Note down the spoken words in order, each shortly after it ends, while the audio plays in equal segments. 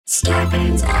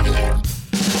Scarpins Avenue.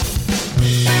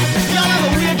 Y'all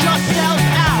ever weird yourself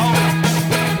out?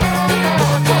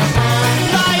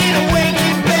 Lying awake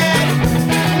in bed,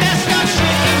 messed up shit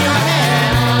in your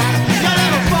head. Y'all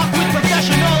ever fuck with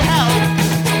professional help?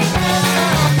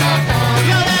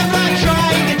 Y'all ever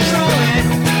try and control it,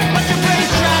 but your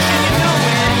brain's trash and you know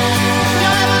it.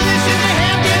 Y'all ever listen to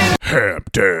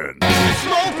Hampton and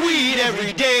smoke weed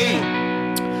every day?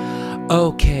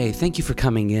 Okay, thank you for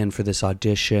coming in for this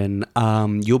audition.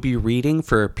 You'll be reading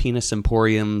for Penis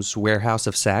Emporium's Warehouse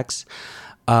of Sex.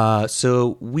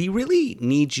 So we really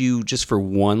need you just for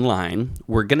one line.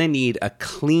 We're going to need a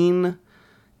clean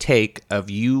take of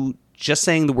you just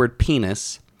saying the word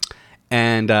penis.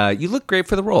 And you look great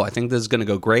for the role. I think this is going to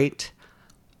go great.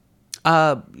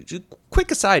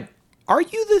 Quick aside, are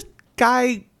you the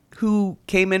guy who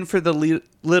came in for the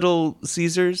Little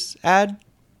Caesars ad?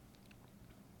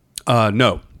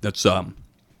 No, that's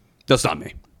not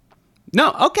me.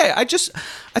 No, okay. I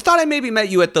thought I maybe met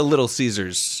you at the Little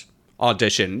Caesars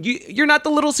audition. You're not the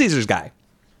Little Caesars guy.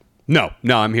 No,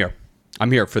 I'm here. I'm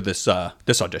here for this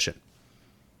audition.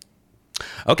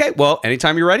 Okay, well,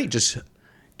 anytime you're ready, just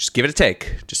give it a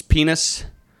take. Just penis,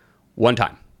 one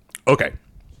time. Okay.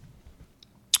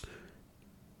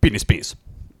 Penis.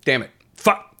 Damn it.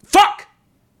 Fuck!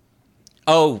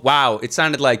 Oh, wow. It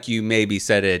sounded like you maybe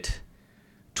said it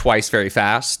twice very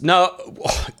fast. No,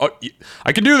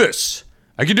 I can do this.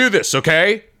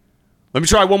 Okay, let me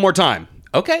try one more time.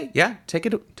 Okay, yeah, take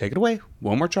it away.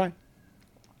 One more try.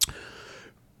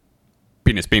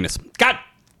 Penis. God,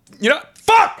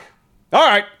 fuck. All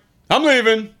right, I'm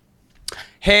leaving.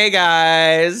 Hey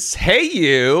guys. Hey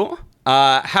you.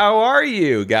 How are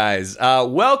you guys?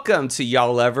 Welcome to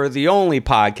Y'all Ever, the only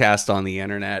podcast on the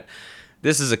internet.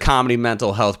 This is a comedy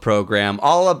mental health program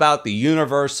all about the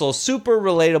universal, super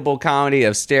relatable comedy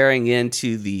of staring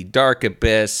into the dark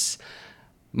abyss.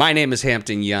 My name is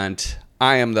Hampton Yount.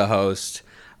 I am the host.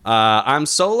 I'm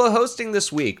solo hosting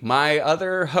this week. My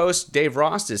other host, Dave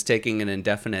Ross, is taking an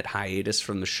indefinite hiatus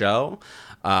from the show.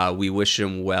 We wish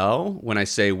him well. When I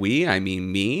say we, I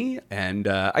mean me. And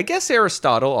I guess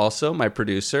Aristotle also, my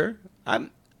producer.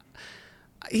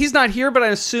 He's not here, but I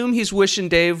assume he's wishing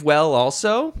Dave well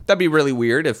also. That'd be really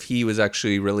weird if he was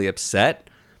actually really upset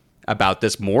about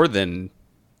this more than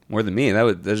me.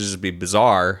 That'd just be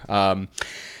bizarre.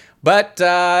 But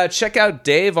check out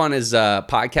Dave on his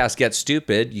podcast, Get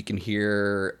Stupid. You can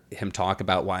hear him talk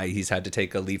about why he's had to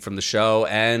take a leave from the show.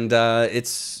 And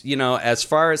it's, as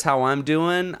far as how I'm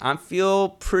doing, I feel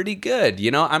pretty good.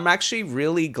 I'm actually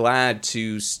really glad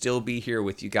to still be here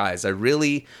with you guys. I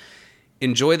really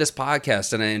enjoy this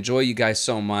podcast, and I enjoy you guys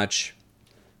so much.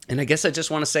 And I guess I just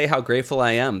want to say how grateful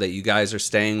I am that you guys are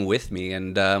staying with me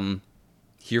and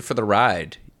here for the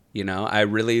ride. I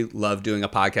really love doing a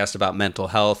podcast about mental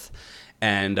health,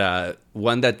 and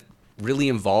one that really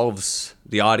involves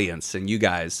the audience and you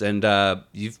guys. And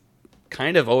you've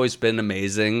kind of always been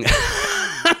amazing.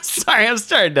 Sorry, I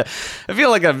feel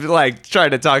like I'm like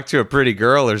trying to talk to a pretty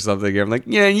girl or something. I'm like,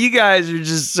 yeah, you guys are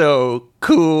just so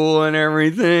cool and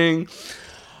everything.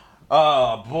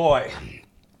 Oh boy.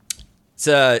 It's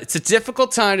a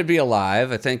difficult time to be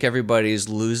alive. I think everybody's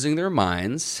losing their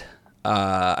minds.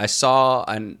 I saw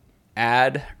an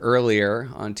ad earlier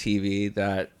on TV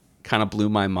that kind of blew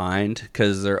my mind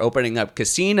because they're opening up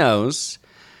casinos.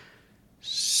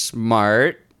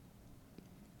 Smart.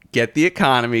 Get the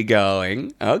economy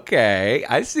going. Okay,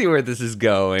 I see where this is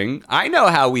going. I know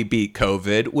how we beat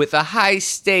COVID with a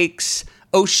high-stakes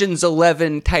Ocean's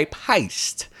 11 type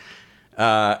heist.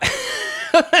 And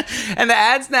the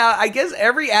ads now, I guess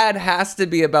every ad has to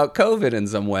be about COVID in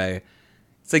some way.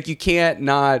 It's like you can't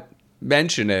not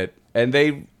mention it. And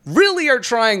they really are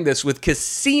trying this with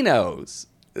casinos.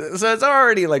 So it's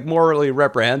already like morally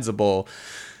reprehensible.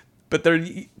 But they're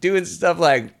doing stuff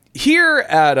like, here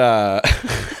at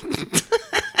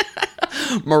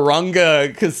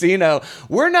Moronga Casino,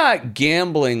 we're not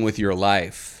gambling with your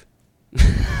life.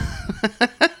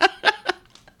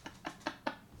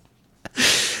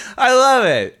 I love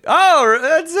it. Oh,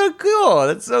 that's so cool.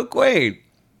 That's so quaint.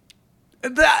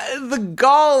 The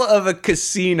gall of a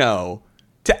casino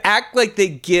to act like they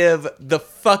give the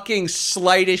fucking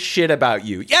slightest shit about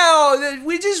you. Yo,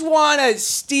 we just want to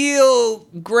steal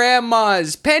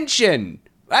grandma's pension.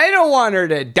 I don't want her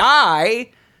to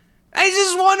die. I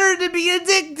just want her to be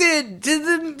addicted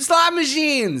to the slot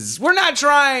machines. We're not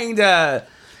trying to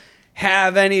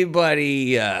have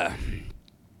anybody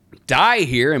die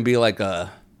here and be like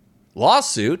a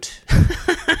lawsuit.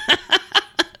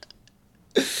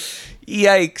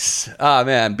 Yikes. Oh,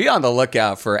 man. Be on the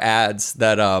lookout for ads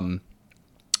that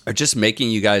or just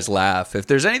making you guys laugh. If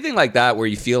there's anything like that where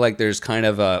you feel like there's kind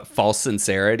of a false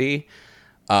sincerity,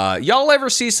 y'all ever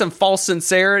see some false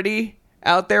sincerity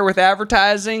out there with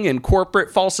advertising and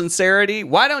corporate false sincerity?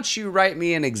 Why don't you write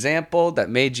me an example that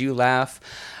made you laugh?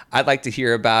 I'd like to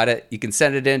hear about it. You can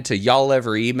send it in to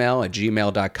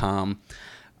y'alleveremail@gmail.com.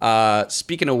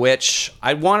 Speaking of which,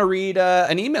 I want to read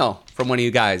an email from one of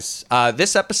you guys.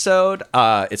 This episode,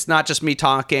 it's not just me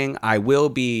talking. I will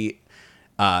be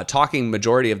talking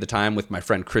majority of the time with my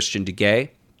friend Christian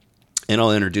Duguay, and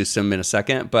I'll introduce him in a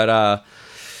second. But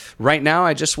right now,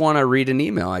 I just want to read an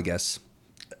email, I guess.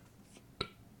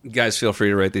 You guys feel free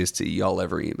to write these to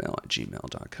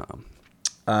y'alleveremail@gmail.com.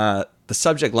 The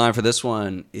subject line for this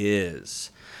one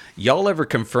is, y'all ever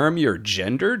confirm your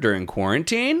gender during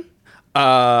quarantine?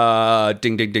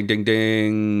 Ding, ding, ding, ding,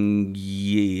 ding.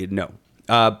 Yeah, no.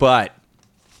 But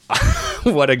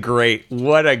what a great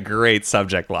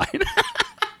subject line.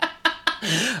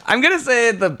 I'm going to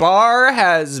say the bar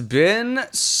has been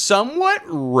somewhat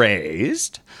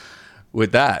raised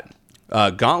with that.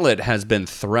 Gauntlet has been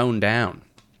thrown down.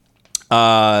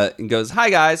 It goes, hi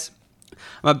guys.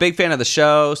 I'm a big fan of the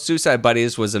show. Suicide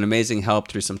Buddies was an amazing help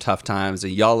through some tough times,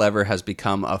 and Y'all Ever has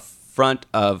become a front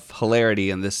of hilarity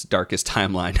in this darkest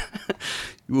timeline.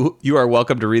 You are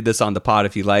welcome to read this on the pod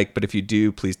if you like, but if you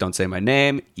do, please don't say my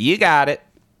name. You got it.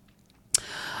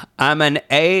 I'm an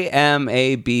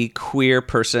AMAB queer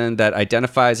person that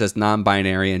identifies as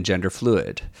non-binary and gender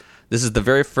fluid. This is the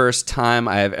very first time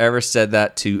I have ever said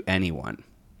that to anyone.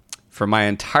 For my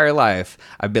entire life,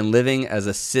 I've been living as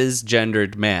a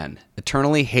cisgendered man,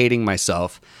 eternally hating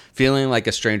myself, feeling like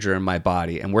a stranger in my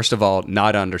body, and worst of all,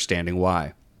 not understanding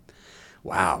why.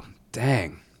 Wow,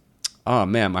 dang. Oh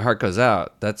man, my heart goes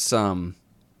out. That's I'm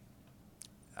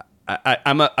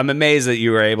amazed that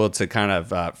you were able to kind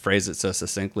of phrase it so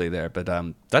succinctly there, but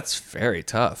that's very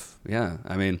tough. Yeah,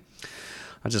 I mean,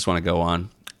 I just want to go on.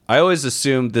 I always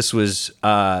assumed this was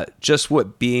just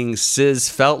what being cis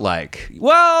felt like.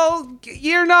 Well,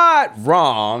 you're not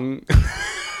wrong.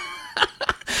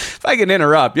 If I can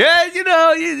interrupt. Yeah, you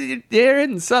know, you're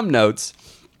in some notes.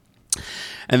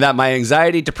 And that my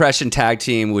anxiety depression tag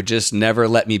team would just never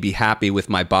let me be happy with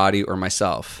my body or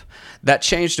myself. That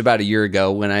changed about a year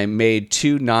ago when I made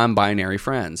 2 non-binary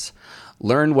friends,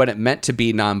 learned what it meant to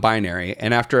be non-binary,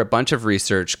 and after a bunch of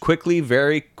research,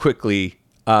 very quickly,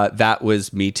 that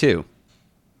was me too.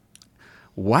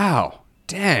 Wow.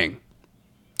 Dang.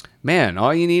 Man,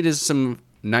 all you need is some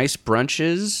nice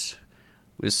brunches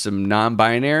with some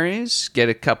non-binaries, get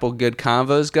a couple good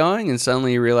convos going, and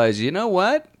suddenly you realize, you know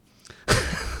what?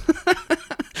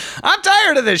 I'm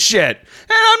tired of this shit, and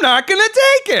I'm not going to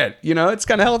take it. You know, it's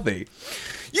kind of healthy.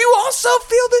 You also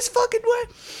feel this fucking way?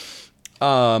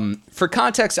 For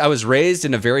context, I was raised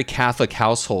in a very Catholic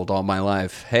household all my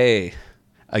life. Hey,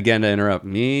 again to interrupt,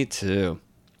 me too.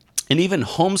 And even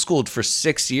homeschooled for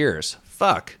 6 years.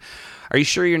 Fuck. Are you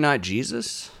sure you're not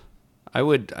Jesus? I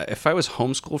would, if I was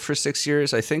homeschooled for 6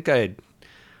 years, I think I'd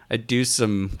do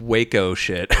some Waco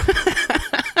shit.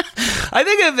 I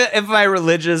think if my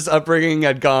religious upbringing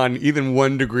had gone even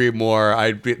 1 degree more,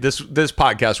 this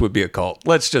podcast would be a cult.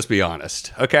 Let's just be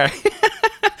honest, okay?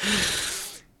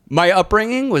 My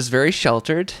upbringing was very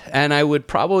sheltered, and I would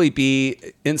probably be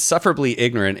insufferably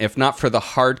ignorant if not for the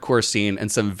hardcore scene and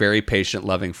some very patient,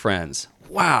 loving friends.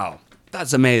 Wow,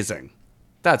 that's amazing.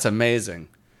 That's amazing.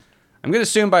 I'm going to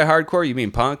assume by hardcore you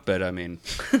mean punk, but I mean,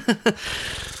 it'd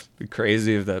be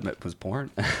crazy if that was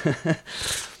porn.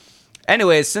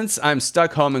 Anyways, since I'm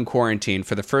stuck home in quarantine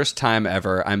for the first time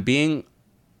ever, I've been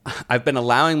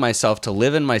allowing myself to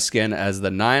live in my skin as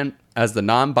the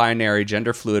non-binary,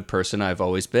 gender fluid person I've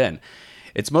always been.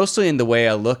 It's mostly in the way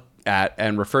I look at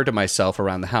and refer to myself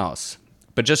around the house,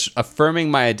 but just affirming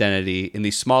my identity in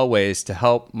these small ways to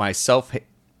help myself.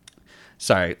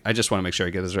 Sorry, I just want to make sure I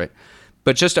get this right.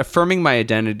 But just affirming my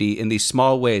identity in these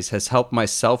small ways has helped my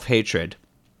self-hatred,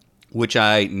 which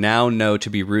I now know to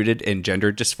be rooted in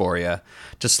gender dysphoria,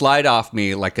 to slide off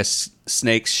me like a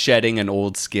snake shedding an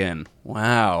old skin.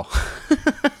 Wow.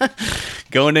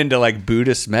 Going into like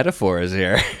Buddhist metaphors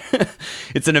here.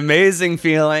 It's an amazing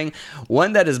feeling,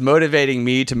 one that is motivating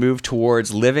me to move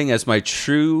towards living as my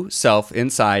true self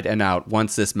inside and out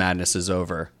once this madness is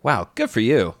over. Wow, good for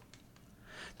you.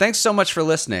 Thanks so much for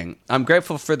listening. I'm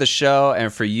grateful for the show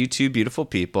and for you two beautiful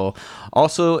people.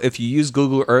 Also, if you use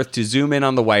Google Earth to zoom in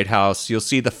on the White House, you'll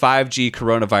see the 5G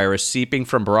coronavirus seeping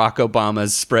from Barack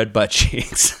Obama's spread butt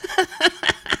cheeks.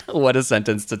 What a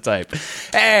sentence to type.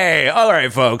 Hey, all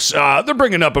right, folks. They're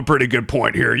bringing up a pretty good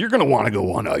point here. You're going to want to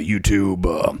go on YouTube.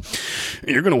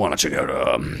 You're going to want to check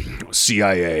out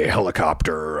CIA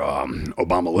helicopter,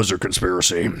 Obama lizard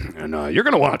conspiracy. And you're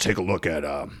going to want to take a look at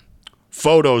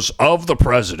photos of the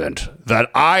president that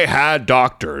I had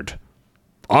doctored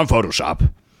on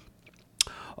Photoshop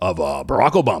of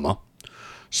Barack Obama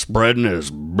spreading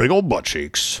his big old butt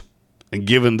cheeks and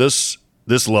giving this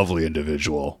lovely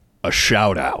individual a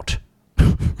shout out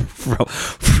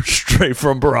straight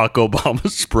from Barack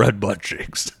Obama's spread butt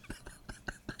cheeks.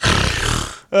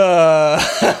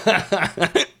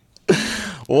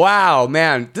 Wow,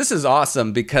 man, this is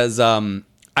awesome because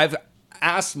I've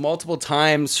asked multiple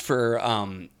times for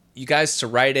you guys to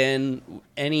write in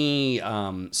any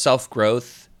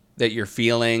self-growth that you're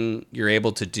feeling you're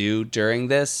able to do during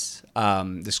this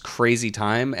crazy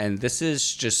time, and this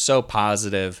is just so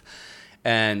positive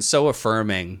and so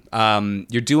affirming.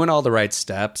 You're doing all the right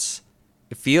steps.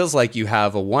 It feels like you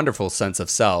have a wonderful sense of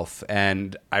self,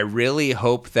 and I really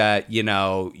hope that,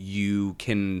 you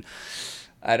can,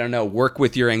 work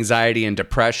with your anxiety and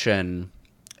depression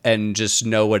and just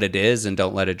know what it is and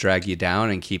don't let it drag you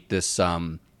down and keep this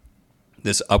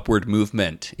this upward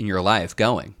movement in your life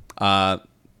going.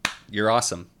 You're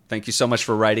awesome. Thank you so much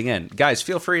for writing in. Guys,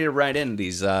 feel free to write in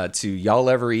these to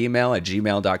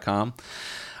y'alleveremail@gmail.com.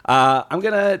 I'm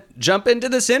going to jump into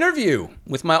this interview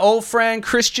with my old friend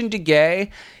Christian Duguay.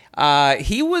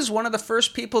 He was one of the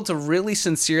first people to really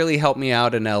sincerely help me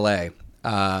out in LA.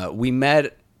 We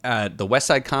met at the West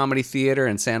Side Comedy Theater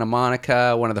in Santa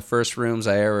Monica, one of the first rooms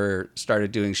I ever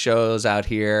started doing shows out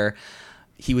here.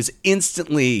 He was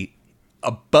instantly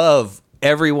above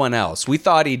everyone else. We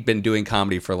thought he'd been doing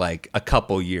comedy for like a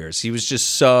couple years. He was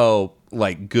just so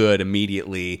good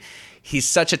immediately. He's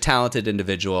such a talented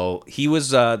individual. He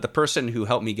was the person who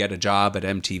helped me get a job at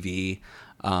MTV,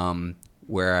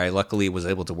 where I luckily was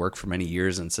able to work for many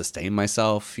years and sustain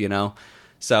myself,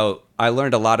 So I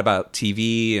learned a lot about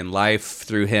TV and life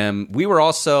through him. We were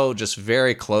also just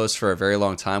very close for a very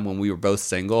long time when we were both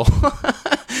single.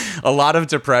 A lot of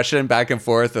depression back and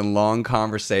forth and long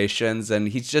conversations, and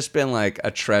he's just been like a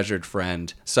treasured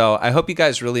friend. So I hope you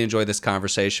guys really enjoy this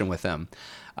conversation with him.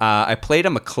 I played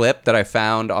him a clip that I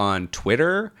found on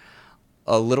Twitter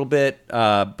a little bit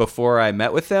before I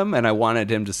met with him, and I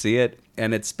wanted him to see it.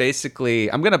 And it's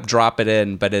basically, I'm going to drop it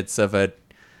in, but it's of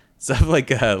like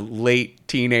a late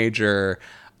teenager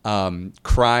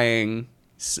crying,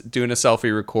 doing a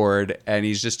selfie record, and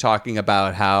he's just talking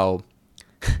about how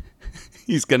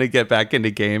he's going to get back into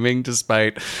gaming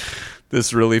despite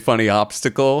this really funny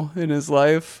obstacle in his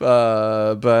life.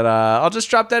 But I'll just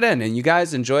drop that in, and you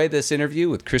guys enjoy this interview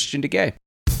with Christian Duguay.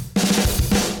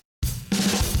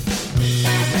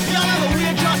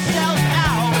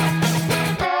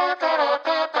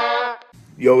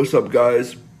 Yo, what's up,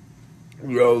 guys?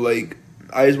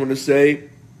 I just want to say,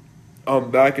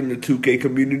 I'm back in the 2K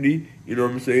community. You know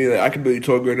what I'm saying? I can barely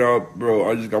talk right now, bro.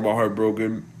 I just got my heart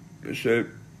broken and shit.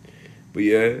 But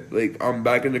yeah, I'm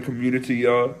back in the community,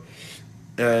 y'all.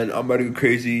 And I'm about to go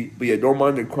crazy. But yeah, don't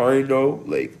mind the crying, though.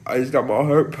 I just got my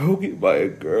heart broken by a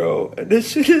girl. And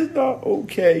this shit is not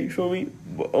okay, you feel me?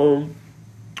 But,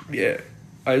 yeah.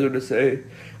 I just want to say,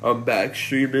 I'm back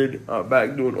streaming. I'm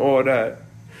back doing all that.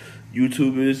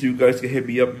 YouTubers, you guys can hit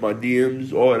me up in my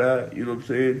DMs, all that. You know what I'm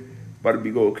saying? About to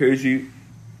be going crazy.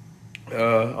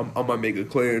 I might make a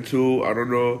clan, too. I don't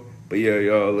know. But yeah,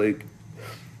 y'all,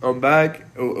 I'm back.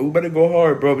 We better go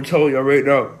hard, bro. I'm telling y'all right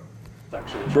now.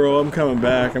 Bro, I'm coming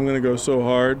back. I'm going to go so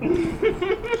hard.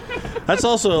 That's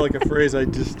also a phrase I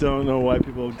just don't know why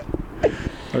people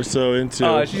are so into.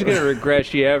 Oh, she's going to regret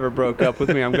she ever broke up with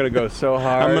me. I'm going to go so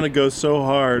hard. I'm going to go so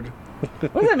hard.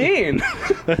 What does that mean?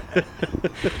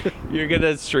 You're going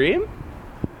to stream?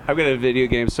 I'm going to video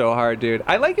game so hard, dude.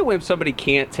 I like it when somebody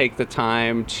can't take the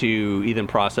time to even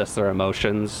process their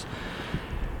emotions.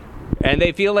 And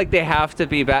they feel like they have to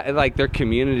be back, their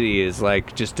community is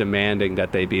just demanding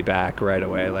that they be back right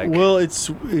away. Well, it's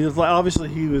obviously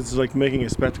he was making a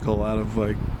spectacle out of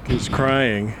his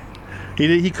crying.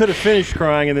 He could have finished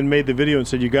crying and then made the video and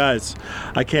said, "You guys,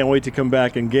 I can't wait to come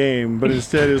back and game." But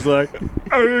instead, it was I'm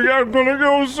gonna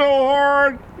go so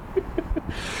hard.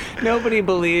 Nobody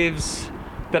believes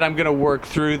that I'm going to work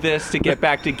through this to get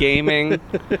back to gaming.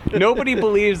 Nobody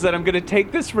believes that I'm going to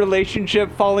take this relationship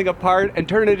falling apart and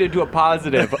turn it into a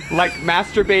positive, like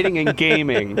masturbating and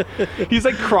gaming. He's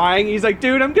crying. He's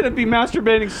dude, I'm going to be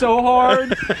masturbating so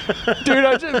hard.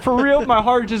 Dude, for real, my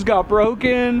heart just got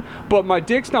broken, but my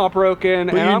dick's not broken.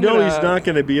 But he's not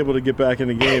going to be able to get back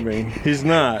into gaming. He's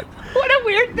not. What a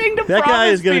weird weird thing to That guy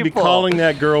is going to be calling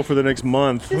that girl for the next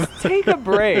month. Just take a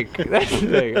break. That's the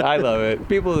thing. I love it.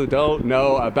 People who don't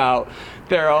know about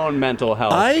their own mental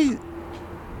health.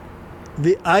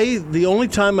 The only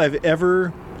time I've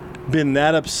ever been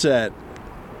that upset.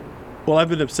 Well, I've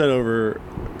been upset over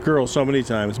girls so many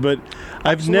times, but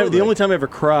I've never. The only time I ever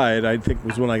cried, I think,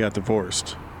 was when I got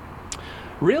divorced.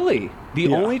 Really? The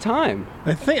only time?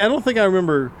 I don't think I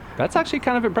remember. That's actually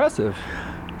kind of impressive.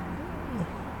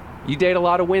 You date a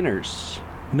lot of winners.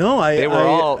 No, They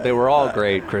were all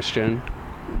great, Christian.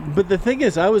 But the thing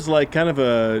is, I was like kind of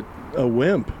a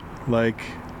wimp. Like,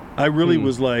 I really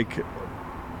was like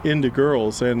into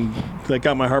girls and like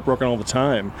got my heart broken all the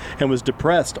time and was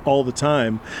depressed all the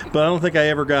time. But I don't think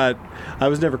I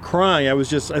was never crying. I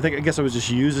guess I was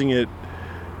just using it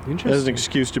as an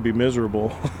excuse to be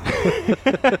miserable.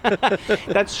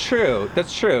 That's true.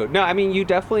 No, I mean, you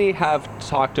definitely have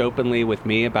talked openly with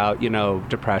me about,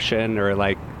 depression or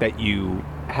like that you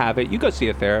have it. You go see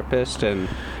a therapist and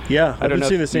yeah, I've been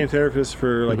seeing the same therapist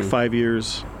for like 5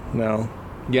 years now.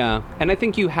 Yeah. And I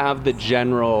think you have the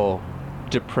general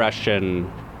depression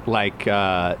like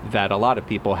that a lot of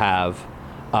people have.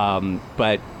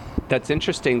 But that's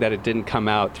interesting that it didn't come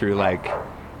out through like,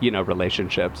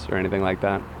 relationships or anything like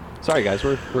that. Sorry, guys,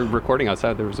 we're recording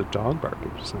outside. There was a dog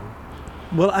barking just now.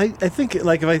 Well, I think,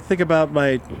 like, if I think about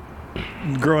my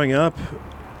growing up,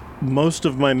 most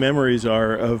of my memories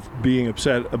are of being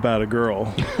upset about a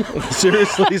girl.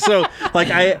 Seriously. So, like,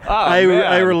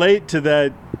 I relate to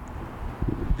that,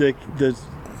 the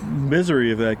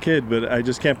misery of that kid, but I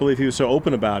just can't believe he was so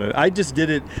open about it. I just did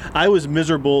it. I was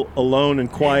miserable, alone,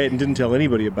 and quiet, and didn't tell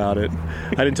anybody about it.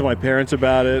 I didn't tell my parents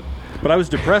about it, but I was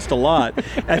depressed a lot.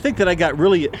 I think that I got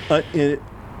really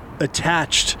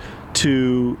attached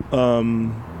to,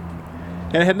 and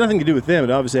it had nothing to do with them. It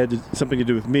obviously had something to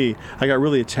do with me. I got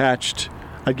really attached.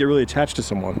 I'd get really attached to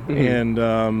someone, and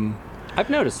I've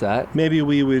noticed that. Maybe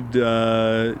we would,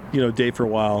 date for a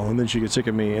while, and then she'd get sick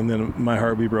of me, and then my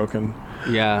heart would be broken.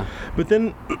 Yeah. But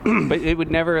then... but it would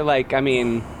never,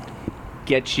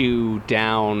 get you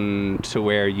down to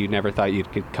where you never thought you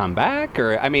could come back?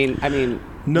 Or,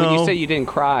 no. When you say you didn't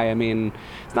cry,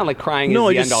 it's not like crying is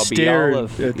the end-all, be-all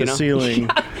of... at the ceiling.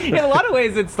 In a lot of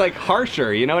ways, it's,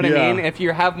 harsher, you know what I mean? If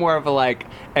you have more of a,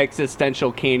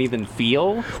 existential can't even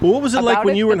feel. Well, what was it like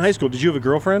when you were in high school? Did you have a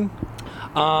girlfriend?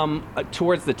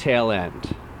 Towards the tail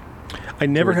end. I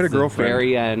never had a girlfriend. The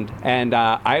very end, and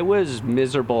I was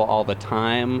miserable all the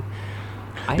time.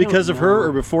 Because of her,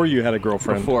 or before you had a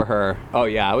girlfriend? Before her. Oh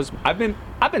yeah, I've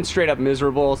been straight up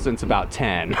miserable since about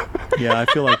 10. Yeah, I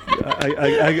feel like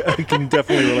I can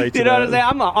definitely relate to that. You know what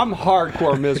I'm saying? I'm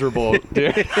hardcore miserable,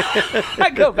 dude. I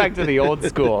go back to the old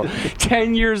school.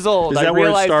 10 years old. Is that I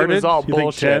realized where it started? Was all you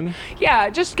bullshit. Think 10? Yeah,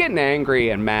 just getting angry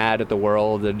and mad at the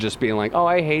world and just being like, oh,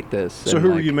 I hate this. So and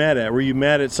who were you mad at? Were you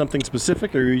mad at something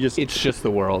specific, or were you just... It's just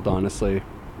the world, honestly.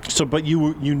 So, but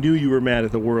you knew you were mad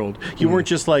at the world. You weren't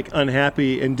just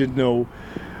unhappy and didn't know.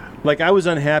 I was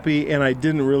unhappy and I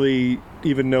didn't really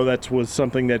even know that was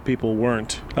something that people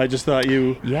weren't. I just thought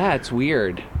you. Yeah, it's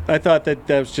weird. I thought that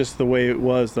was just the way it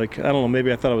was. I don't know.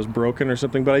 Maybe I thought I was broken or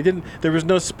something, but I didn't. There was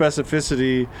no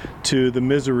specificity to the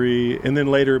misery, and then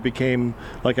later it became,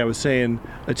 like I was saying,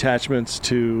 attachments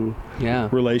to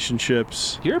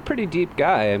relationships. You're a pretty deep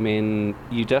guy.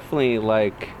 You definitely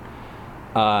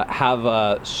have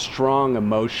a strong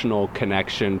emotional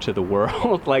connection to the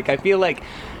world. I feel like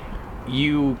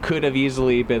you could have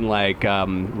easily been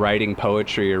writing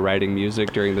poetry or writing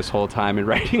music during this whole time and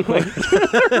writing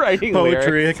writing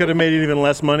poetry. Lyrics. It could have made even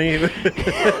less money.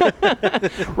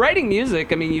 Writing music.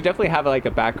 You definitely have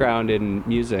a background in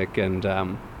music and.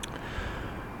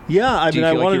 Yeah,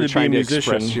 I wanted to be a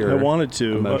musician. I wanted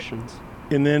to. Emotions.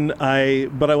 And then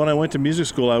when I went to music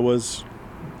school, I was.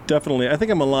 Definitely. I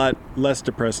think I'm a lot less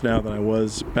depressed now than I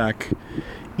was back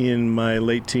in my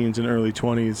late teens and early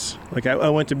 20s. I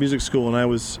went to music school and I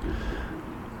was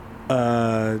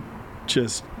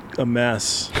just a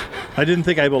mess. I didn't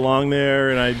think I belonged there,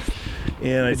 and I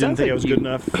didn't think I was good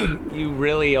enough. You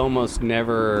really almost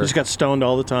never... I just got stoned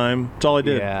all the time. That's all I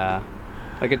did. Yeah.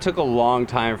 It took a long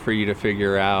time for you to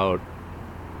figure out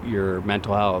your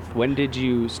mental health. When did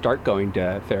you start going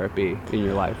to therapy in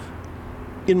your life?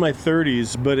 In my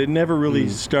 30s, but it never really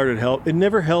started help. It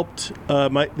never helped.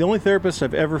 The only therapist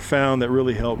I've ever found that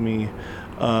really helped me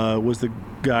was the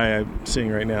guy I'm seeing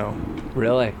right now.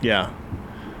 Really? Yeah.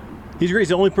 He's great. He's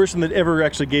the only person that ever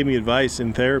actually gave me advice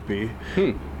in therapy.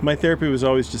 My therapy was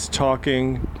always just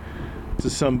talking to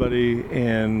somebody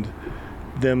and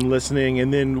them listening,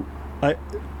 and then I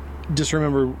just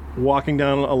remember walking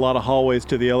down a lot of hallways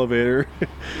to the elevator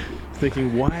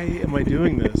thinking, why am I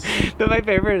doing this? But my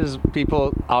favorite is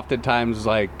people oftentimes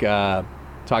like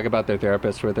talk about their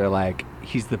therapist where they're like,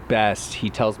 he's the best. He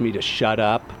tells me to shut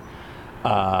up.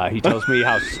 He tells me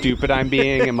how stupid I'm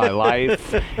being in my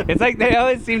life. It's like they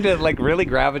always seem to like really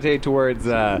gravitate towards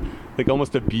like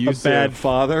almost abusive. A bad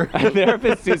father. A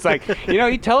therapist who's like,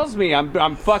 he tells me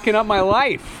I'm fucking up my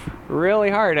life really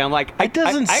hard. And I'm like, It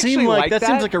doesn't I seem actually like that.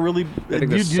 Seems like a really. I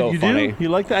think that's so funny. Do? You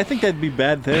like that? I think that'd be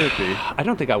bad therapy. I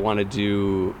don't think I want to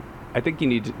do. I think you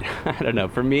need to. I don't know.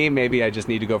 For me, maybe I just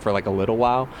need to go for like a little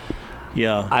while.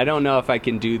 Yeah. I don't know if I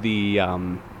can do the,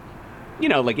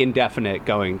 like indefinite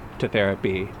going to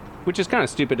therapy, which is kind of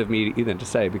stupid of me even to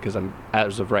say because I'm,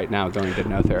 as of right now, going to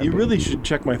no therapy. You really should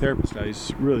check my therapist out.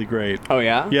 He's really great. Oh,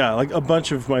 yeah? Yeah, like a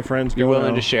bunch of my friends You're go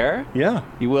willing now. to share? Yeah.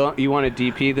 You want to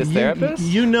DP this therapist?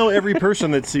 You know every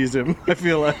person that sees him, I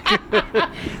feel like.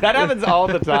 That happens all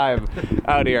the time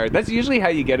out here. That's usually how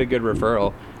you get a good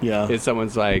referral. Yeah. Is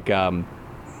someone's like, you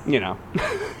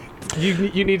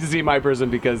need to see my person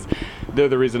because they're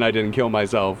the reason I didn't kill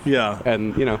myself. Yeah.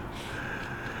 And,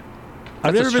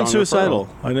 I've that's a never been strong suicidal.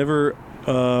 referral. I never,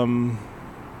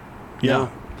 yeah.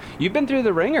 No. You've been through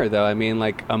the ringer, though. I mean,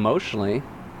 like, emotionally,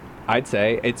 I'd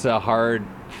say it's a hard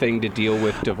thing to deal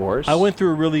with divorce. I went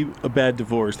through a bad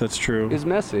divorce, that's true. It's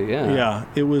messy, yeah. Yeah,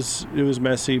 it was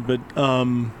messy, but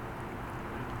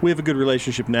we have a good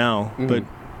relationship now, Mm-hmm. but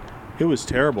it was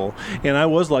terrible. And I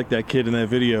was like that kid in that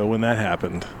video when that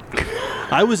happened.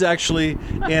 I was actually,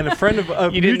 and a friend of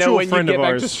a You didn't know mutual when you friend get of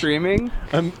back ours. to streaming?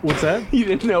 What's that? You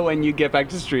didn't know when you get back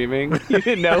to streaming? You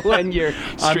didn't know when your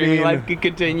streaming life could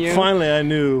continue? Finally, I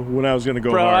knew when I was going to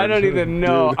go Bro, hard. I don't even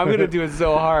know. Dude. I'm going to do it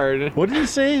so hard. What did he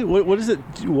say? What is it?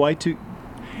 Y2?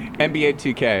 NBA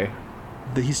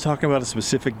 2K. He's talking about a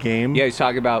specific game? Yeah, he's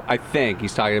talking about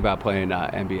playing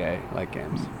NBA like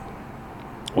games.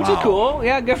 Which is Wow. cool.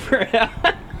 Yeah, good for him.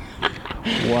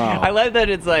 Wow. I love that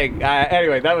it's like,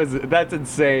 anyway, that's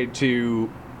insane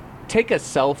to take a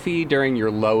selfie during your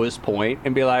lowest point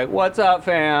and be like, what's up,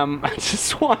 fam? I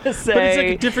just want to say. But it's like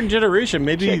a different generation.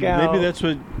 Maybe check out- that's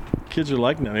what kids are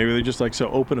like now. Maybe they're just like so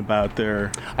open about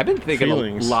their I've been thinking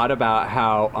feelings. a lot about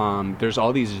how there's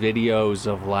all these videos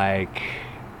of like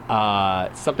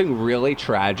something really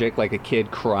tragic, like a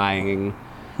kid crying,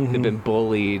 Mm-hmm. they've been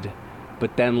bullied,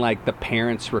 but then like the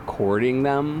parents recording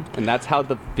them, and that's how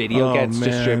the video Oh, gets man.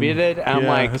 distributed. And I'm Yeah,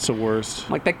 like, that's the worst.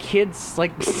 I'm like, that kid's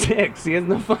like 6. He has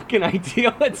no fucking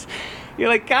idea what's. You're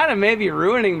like kind of maybe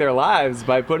ruining their lives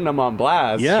by putting them on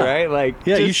blast, Yeah. right? Like,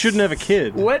 Yeah, you just- shouldn't have a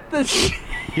kid. What the?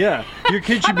 Yeah, your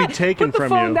kid should be taken Put the from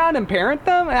phone you. down and parent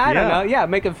them. I don't Yeah. know. Yeah,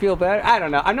 make them feel better. I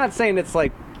don't know. I'm not saying it's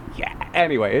like. Yeah.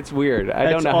 Anyway, it's weird. I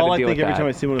don't That's know how all to I deal think with every that. time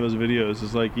I see one of those videos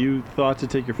is like, you thought to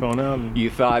take your phone out. And... You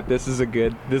thought this is a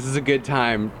good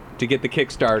time to get the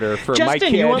Kickstarter for my kid.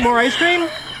 Justin, do you want more ice cream?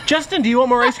 Justin, do you want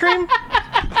more ice cream?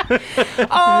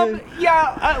 One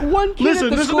kid Listen, at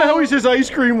the listen school. to how he says ice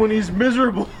cream when he's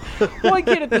miserable. One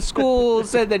kid at the school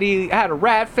said that he had a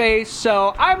rat face,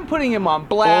 so I'm putting him on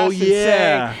blast Oh, and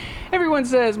yeah. saying, everyone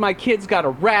says my kid's got a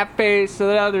rat face,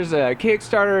 so now there's a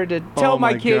Kickstarter to tell Oh,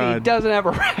 my my kid he God. doesn't have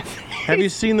a rat face. Have you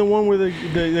seen the one where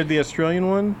the Australian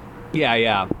one? Yeah.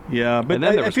 Yeah, but And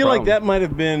then there I was feel like Chrome. that might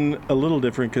have been a little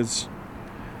different because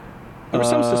There was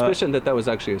some suspicion that was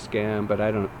actually a scam, but I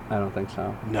don't think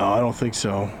so. no, I don't think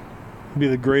so. It'd be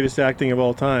the greatest acting of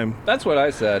all time, That's what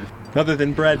I said. other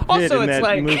than Brad Pitt Also, in it's that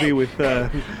like- movie with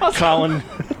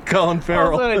Colin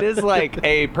Farrell. Also, it is like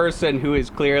a person who is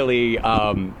clearly,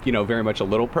 very much a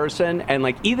little person, and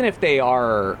like even if they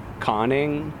are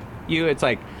conning you, it's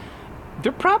like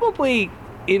they're probably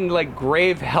in like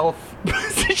grave health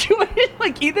situation.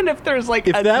 Like even if there's like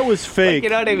If that was fake- like, you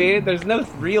know what I mean? There's no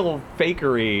real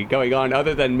fakery going on,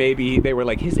 other than maybe they were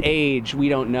like his age. We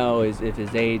don't know if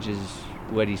his age is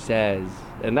what he says,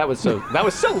 and that was so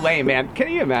lame, man. Can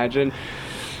you imagine?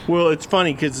 Well, it's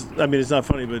funny because it's not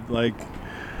funny, but like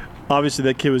obviously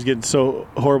that kid was getting so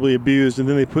horribly abused, and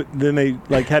then they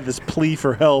like had this plea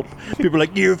for help. People are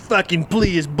like, your fucking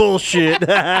plea is bullshit.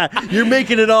 You're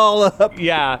making it all up.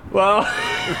 Yeah, well,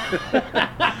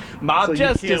 mob So you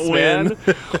justice, can't man.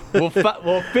 win.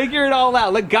 We'll figure it all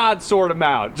out. Let God sort them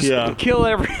out. Just Yeah. kill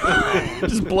everyone.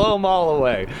 Just blow them all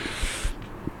away.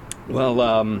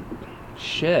 Well,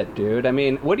 shit, dude. I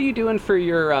mean, what are you doing for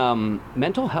your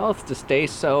mental health to stay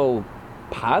so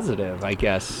positive? I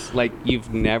guess like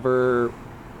you've never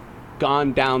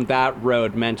gone down that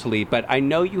road mentally, but I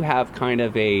know you have kind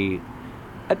of a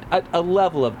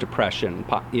level of depression,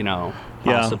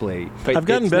 possibly. But I've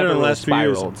gotten it's better in never the really last few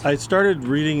years. spiraled. I started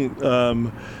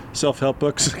reading self-help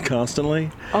books constantly.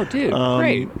 Oh, dude,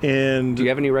 great. And Do you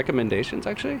have any recommendations,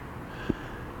 actually?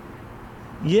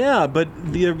 Yeah, but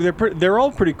they're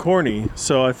all pretty corny.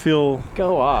 So I feel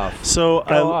Go off. so.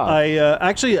 Go off.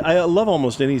 I love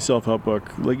almost any self-help book.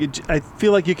 I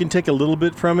feel like you can take a little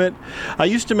bit from it. I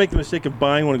used to make the mistake of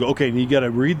buying one and go, okay, you got to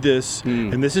read this,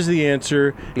 and this is the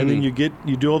answer, and then you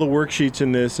do all the worksheets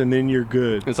in this, and then you're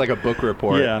good. It's like a book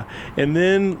report. Yeah, and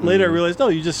then later I realized, no,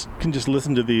 you can just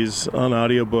listen to these on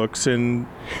audiobooks, and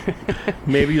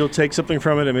maybe you'll take something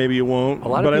from it, and maybe you won't. A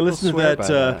lot of but I people listened to swear that. by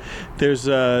that. There's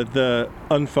the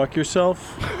Unfuck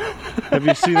Yourself. Have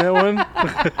you seen that one?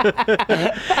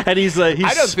 And he's I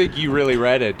don't think you really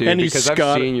read it, dude, And he's because I've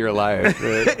Scot- seen your life.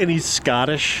 and he's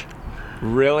Scottish.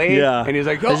 Really? Yeah. And he's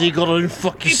like, Has he got to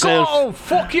unfuck yourself? Oh,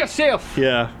 fuck yourself.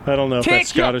 Yeah, I don't know if that's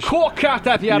Take your Scottish. cock out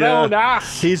of your own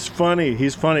ass. He's funny.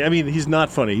 I mean, he's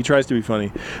not funny. He tries to be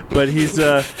funny, but he's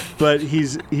entertaining,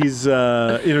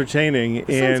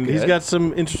 and he's good. got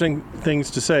some interesting things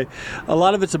to say. A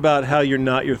lot of it's about how you're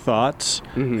not your thoughts,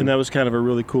 and that was kind of a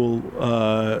really cool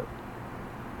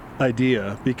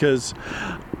idea, because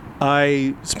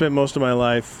I spent most of my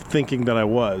life thinking that I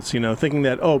was, thinking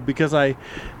that,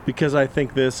 because I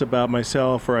think this about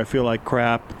myself, or I feel like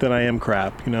crap, then I am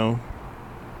crap, Well,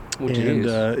 and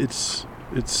geez.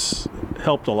 it's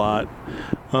helped a lot.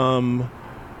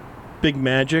 Big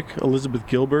Magic, Elizabeth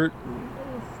Gilbert.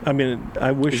 I mean,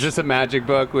 I wish. Is this a magic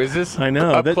book? Was this I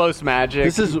know, up close magic?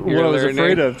 this is what you're I was learning?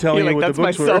 afraid of, telling You're you like, what the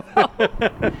 "That's books my were."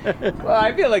 self-help." Well,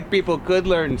 I feel like people could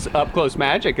learn up close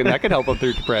magic, and that could help them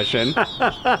through depression.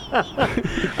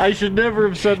 I should never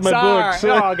have said my Sorry. books.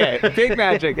 Oh, okay. Big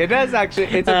Magic. It does actually.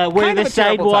 It's a Where kind the of a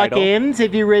terrible sidewalk title. ends.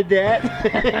 Have you read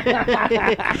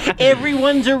that?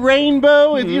 Everyone's a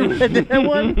rainbow. Have you read that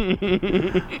one?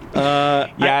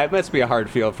 Yeah, it must be a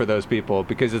hard field for those people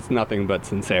because it's nothing but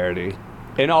sincerity,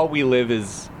 and all we live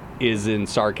is in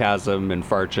sarcasm and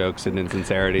fart jokes and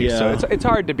insincerity. Yeah. So it's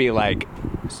hard to be like.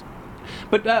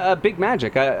 But Big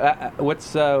Magic.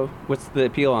 What's the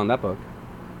appeal on that book?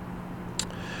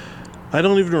 I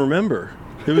don't even remember.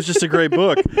 It was just a great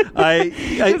book. I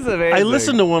amazing.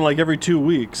 listen to one like every 2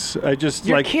 weeks. I just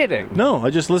You're like kidding. No, I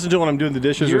just listen to it when I'm doing the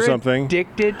dishes You're or something.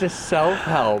 addicted to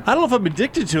self-help. I don't know if I'm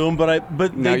addicted to them, but No,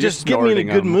 they you're just get me in a snorting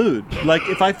good 'em. mood. Like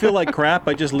if I feel like crap,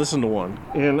 I just listen to one,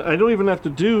 and I don't even have to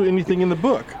do anything in the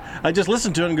book. I just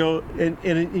listen to it and go,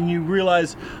 and you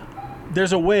realize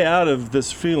there's a way out of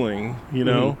this feeling,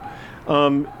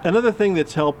 Another thing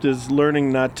that's helped is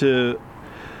learning not to.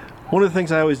 One of the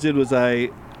things I always did was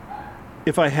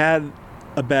if I had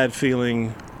a bad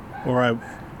feeling or I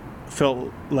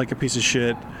felt like a piece of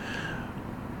shit,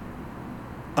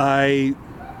 I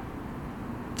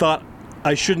thought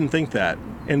I shouldn't think that.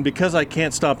 And because I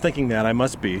can't stop thinking that, I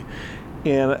must be.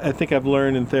 And I think I've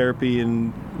learned in therapy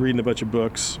and reading a bunch of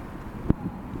books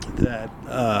that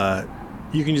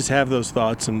you can just have those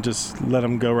thoughts and just let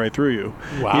them go right through you.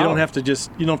 Wow. You don't have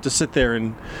to sit there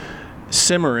and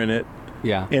simmer in it.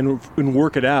 Yeah. And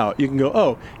work it out. You can go,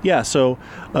 oh, yeah, so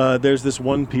there's this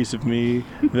one piece of me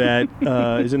that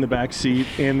is in the back seat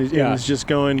and is just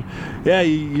going, yeah,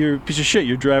 you're a piece of shit.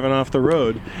 You're driving off the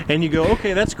road. And you go,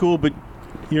 okay, that's cool, but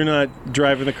you're not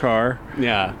driving the car.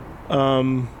 Yeah.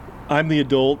 I'm the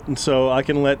adult, and so I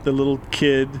can let the little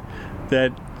kid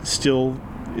that still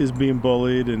is being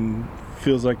bullied and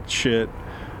feels like shit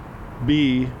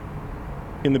be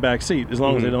in the back seat as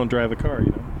long as they don't drive the car,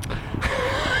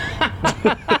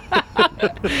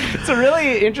 It's a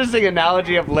really interesting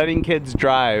analogy of letting kids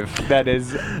drive. That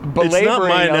is belaboring It's not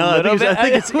my a analogy. little bit. I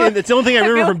think it's the only thing I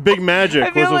remember from Big Magic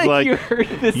I feel was like you like heard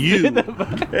this you. in the book.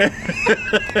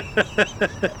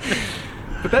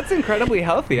 But that's incredibly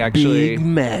healthy, actually,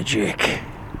 Magic.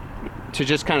 to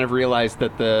just kind of realize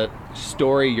that the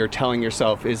story you're telling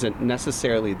yourself isn't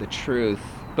necessarily the truth.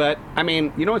 But I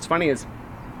mean, you know what's funny is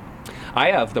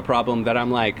I have the problem that I'm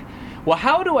like, well,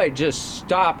 how do I just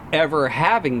stop ever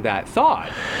having that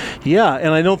thought? Yeah,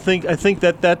 and I think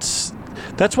that's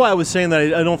why I was saying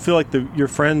that I don't feel like your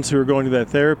friends who are going to that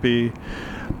therapy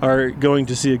are going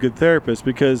to see a good therapist,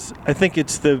 because I think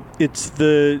it's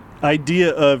the idea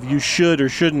of you should or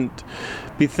shouldn't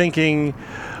be thinking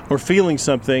or feeling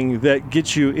something that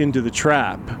gets you into the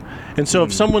trap. And so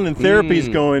if someone in therapy is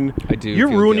going, I do you're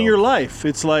feel ruining guilt. your life,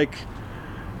 it's like,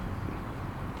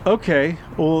 okay,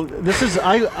 well, this is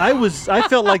I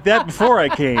felt like that before I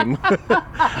came.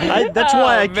 That's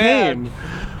why I Oh, man. came.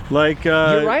 Like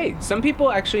You're right. Some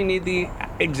people actually need the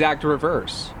exact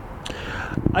reverse.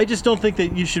 I just don't think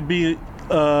that you should be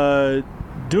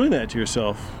doing that to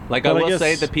yourself. Like, But I will guess-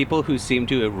 say the people who seem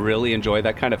to really enjoy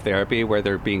that kind of therapy where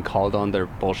they're being called on their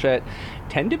bullshit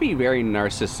tend to be very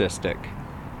narcissistic.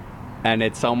 And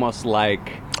it's almost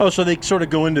like... Oh, so they sort of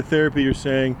go into therapy, you're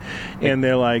saying, and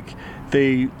they're like,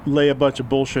 they lay a bunch of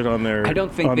bullshit on their I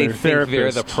don't think on they their think they're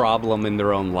the therapist. problem in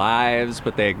their own lives,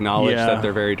 but they acknowledge Yeah. that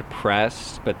they're very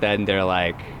depressed. But then they're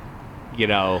like, you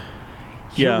know,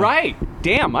 Yeah. you're right.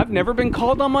 Damn, I've never been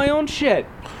called on my own shit.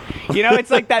 You know, it's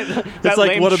like that. that It's like,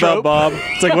 lame what trope. about Bob?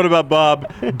 It's like, what about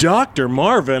Bob? Dr.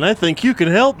 Marvin, I think you can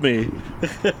help me.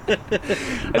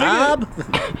 Bob?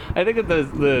 I think of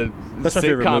the That's my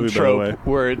favorite sitcom movie, by the trope way.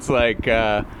 where it's like,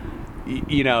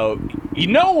 you know,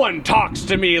 no one talks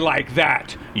to me like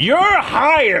that. You're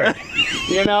hired.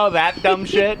 You know, that dumb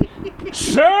shit.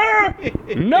 Sir,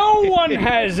 no one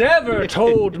has ever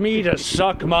told me to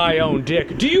suck my own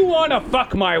dick. Do you want to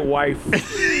fuck my wife?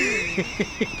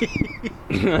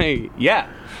 Like, yeah.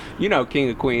 You know, King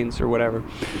of Queens or whatever.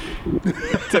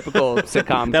 Typical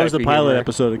sitcom. That was the type of pilot humor.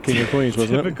 episode of King of Queens,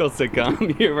 wasn't it? Typical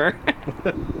sitcom humor.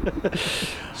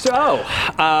 So,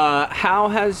 how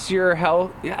has your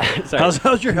health? Yeah, sorry.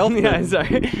 How's your health? Yeah, been?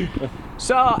 sorry.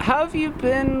 So, how have you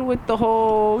been with the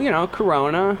whole, you know,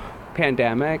 Corona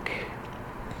pandemic?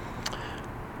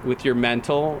 With your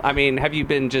mental? I mean, have you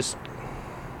been just?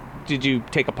 Did you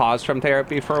take a pause from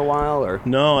therapy for a while, or?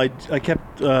 No, I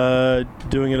kept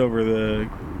doing it over the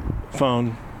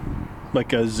phone,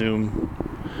 like a Zoom.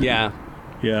 Yeah.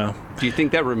 Yeah. Do you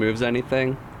think that removes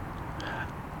anything?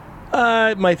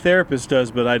 My therapist does,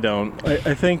 but I don't.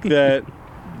 I think that.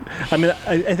 I mean,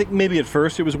 I think maybe at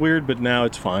first it was weird, but now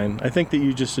it's fine. I think that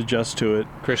you just adjust to it.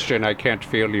 Christian, I can't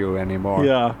feel you anymore.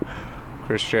 Yeah.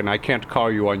 Christian, I can't call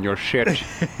you on your shit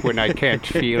when I can't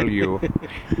feel you.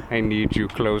 I need you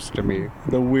close to me.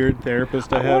 The weird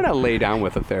therapist I I have. want to lay down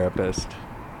with a therapist.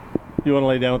 You want to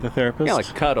lay down with the therapist? Yeah,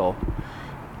 like cuddle.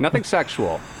 Nothing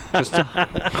sexual. Just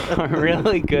a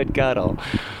really good cuddle.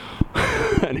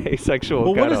 An asexual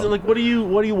Well, cuddle. what is it like? What do you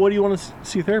want to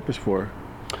see a therapist for?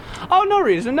 Oh, no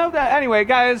reason. No. Anyway,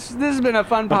 guys, this has been a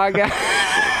fun podcast.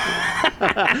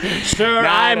 Sir, No,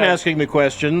 I'm no. asking the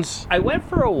questions. I went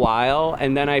for a while,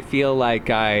 and then I feel like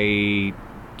I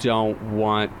don't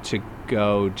want to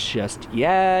go just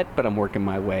yet, but I'm working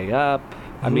my way up.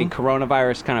 I mean,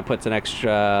 coronavirus kind of puts an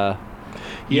extra,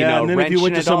 you know, and then if you wrench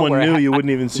went in to it all, someone where new, you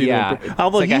wouldn't even see yeah, them. it's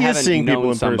Although like I he is haven't seeing people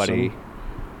known in somebody. person.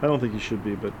 I don't think he should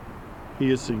be, but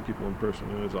he is seeing people in person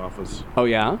in his office. Oh,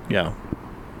 yeah? Yeah.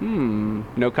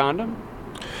 No condom?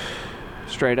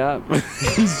 Straight up.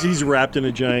 He's wrapped in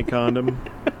a giant condom.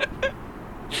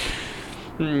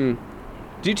 Do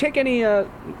you take any,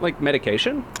 like,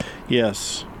 medication?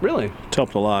 Yes. Really? It's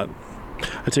helped a lot.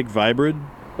 I take Vibrid.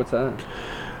 What's that?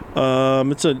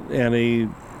 It's an anti.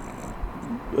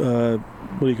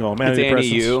 What do you call them? It's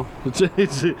anti-you.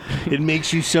 It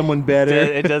makes you someone better.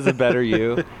 It does a better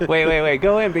you. Wait.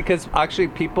 Go in, because actually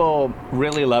people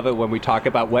really love it when we talk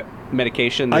about what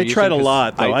medication they're I using, tried a 'cause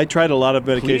lot though. I tried a lot of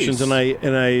medications, Please.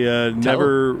 and I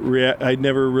never I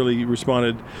never really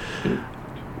responded.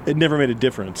 It never made a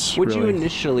difference. Would you really.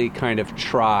 initially kind of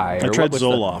try? I or tried what was the-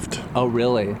 Zoloft, Oh,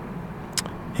 really?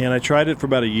 and I tried it for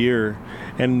about a year,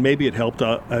 and maybe it helped.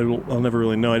 I'll never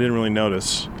really know. I didn't really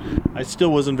notice. I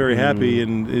still wasn't very happy,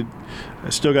 and I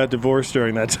still got divorced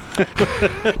during that time.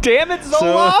 Damn it,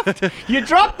 Zoloft! You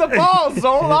dropped the ball,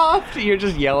 Zoloft! You're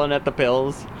just yelling at the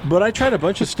pills. But I tried a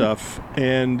bunch of stuff,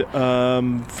 and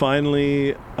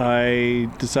finally I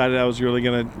decided I was really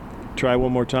going to try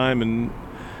one more time, and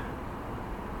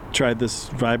tried this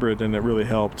Vibrid, and it really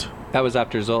helped. That was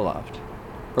after Zoloft.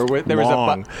 Or there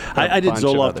Long. was a I did bunch of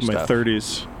Zoloft other in my stuff.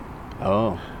 30s.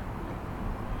 Oh.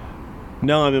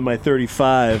 Now I'm in my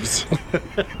 35s.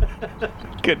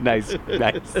 Good, nice.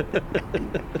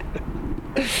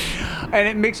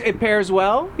 And it pairs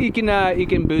well. You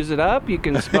can booze it up. You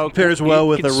can smoke. Pairs well you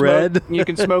with can a smoke- red. You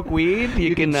can smoke weed.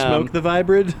 You, can smoke the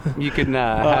Vibrid. You can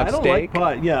I have don't steak. like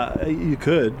pot. Yeah, you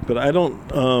could, but I don't.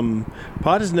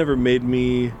 Pot has never made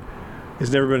me. It's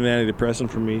never been an antidepressant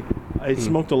for me. I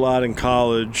smoked a lot in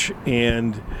college,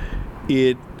 and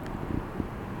it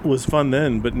was fun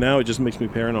then, but now it just makes me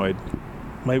paranoid.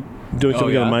 Am I doing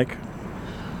something on yeah? the mic?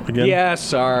 Again? Yeah,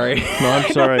 sorry. No,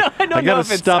 I'm sorry. I don't I know gotta if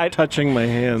it's- stop touching my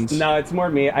hands. No, it's more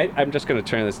me. I'm just going to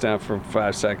turn this down for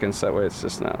 5 seconds. That way it's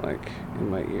just not like in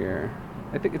my ear.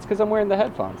 I think it's because I'm wearing the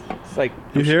headphones. It's like,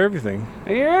 You hear everything. I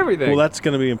hear everything. Well, that's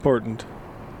going to be important.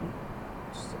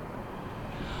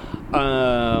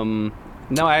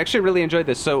 No, I actually really enjoyed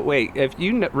this. So wait, if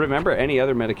you remember any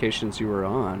other medications you were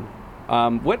on,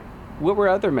 what were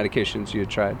other medications you had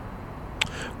tried?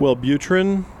 Well,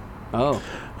 Butrin. Oh,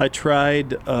 I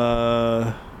tried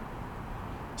some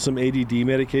ADD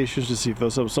medications to see if there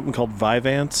was something called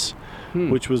Vyvanse,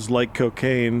 which was like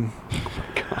cocaine.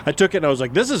 I took it and I was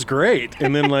like, this is great.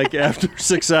 And then like after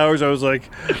 6 hours, I was like,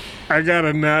 I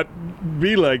gotta not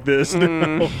be like this.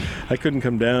 No. I couldn't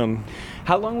come down.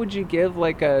 How long would you give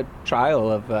like a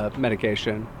trial of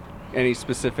medication? Any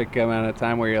specific amount of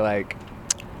time where you're like,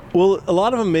 Well, a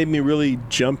lot of them made me really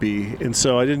jumpy, and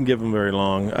so I didn't give them very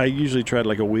long. I usually tried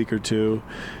like a week or two.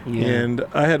 Yeah. And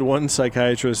I had one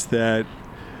psychiatrist that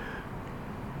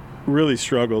really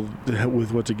struggled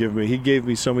with what to give me. He gave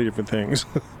me so many different things.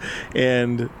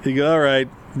 And he go, all right,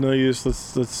 no use,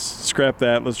 let's scrap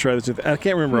that, let's try this. I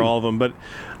can't remember all of them, but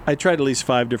I tried at least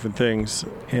 5 different things.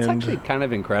 it's And actually kind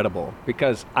of incredible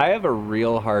because I have a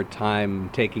real hard time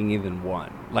taking even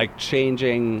one. Like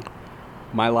changing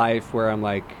my life where I'm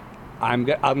like, I'm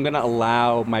going to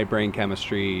allow my brain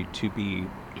chemistry to be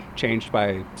changed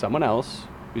by someone else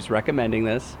who's recommending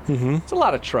this. Mhm. It's a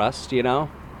lot of trust, you know,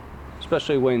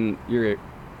 especially when you're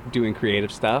doing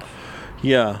creative stuff.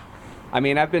 yeah. I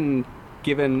mean, I've been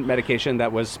given medication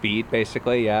that was speed,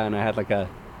 basically, yeah, and I had like a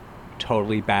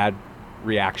totally bad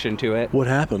reaction to it. What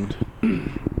happened?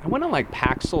 I went on like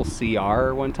Paxil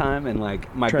CR one time, and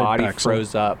like my Tried body Paxil.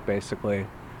 froze up, basically.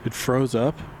 It froze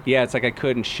up? Yeah, it's like I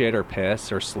couldn't shit or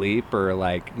piss or sleep, or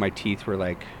like my teeth were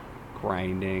like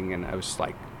grinding, and I was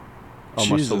like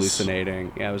almost Jesus.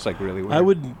 hallucinating. Yeah, it was like really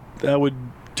weird. That would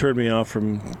turn me off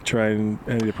from trying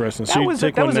antidepressants. So you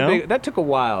take that one was now? that took a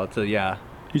while to, yeah.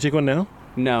 You take one now?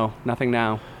 No, nothing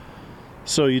now.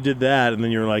 So you did that, and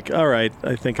then you're like, all right,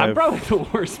 I think I'm I've... probably the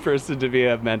worst person to be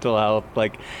a mental health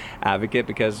like advocate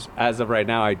because as of right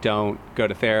now, I don't go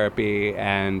to therapy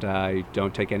and I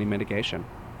don't take any medication.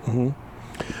 Mm-hmm.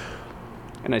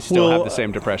 And I still Well, have the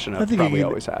same depression I I've think probably you-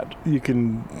 always had. You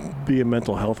can be a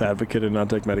mental health advocate and not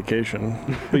take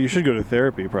medication, but you should go to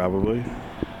therapy probably.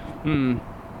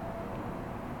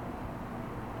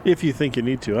 If you think you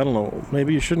need to. I don't know.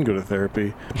 Maybe you shouldn't go to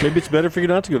therapy. Maybe it's better for you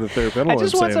not to go to therapy. I don't I know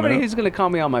just what want I'm somebody saying. who's going to call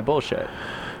me on my bullshit.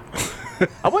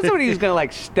 I want somebody who's going to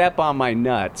like step on my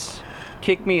nuts,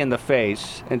 kick me in the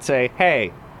face, and say,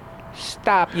 "Hey,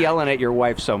 stop yelling at your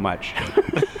wife so much."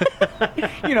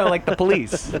 You know, like the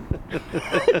police.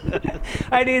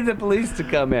 I need the police to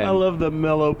come in. I love the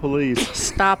mellow police.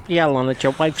 Stop yelling at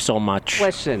your wife so much.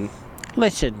 Listen,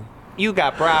 Listen, you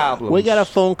got problems. we got a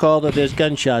phone call that there's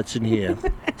gunshots in here.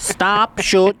 Stop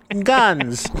shooting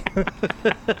guns.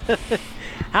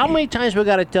 How many times we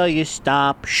got to tell you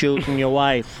stop shooting your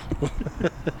wife?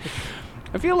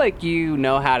 I feel like you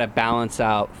know how to balance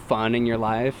out fun in your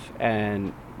life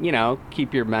and, you know,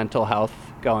 keep your mental health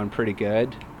going pretty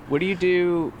good. What do you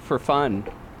do for fun?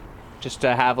 Just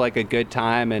to have like a good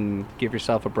time and give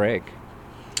yourself a break?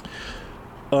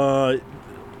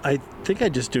 I think I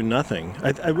just do nothing.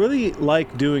 I really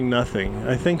like doing nothing.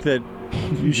 I think that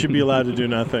you should be allowed to do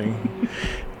nothing.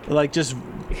 Like just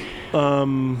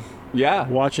Yeah.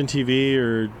 watching TV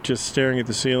or just staring at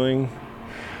the ceiling.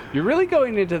 You're really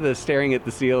going into the staring at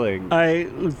the ceiling.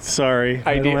 Sorry,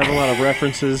 I do. don't have a lot of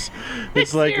references.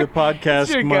 It's like your- the podcast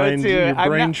it's your mind, go-to. your I'm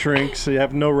brain not- shrinks, so you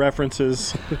have no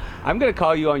references. I'm going to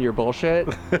call you on your bullshit.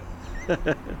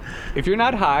 If you're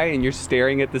not high and you're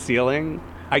staring at the ceiling,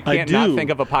 I I can't do. not think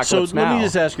of Apocalypse so Now. let me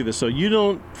just ask you this: so you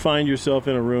don't find yourself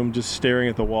in a room just staring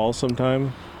at the wall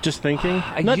sometime, just thinking?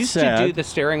 I Not used sad. to do the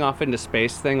staring off into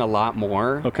space thing a lot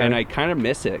more, Okay. and I kind of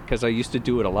miss it because I used to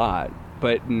do it a lot.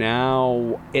 But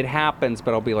now it happens,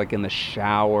 but I'll be like in the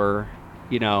shower,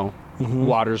 you know, Mm-hmm.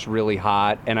 water's really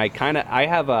hot, and I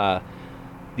have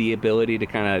the ability to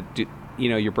kind of do, you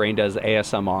know, your brain does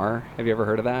ASMR. Have you ever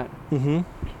heard of that? Mm-hmm.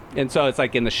 And so it's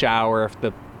like in the shower, if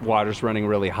the water's running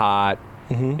really hot,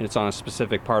 Mm-hmm. and it's on a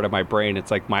specific part of my brain,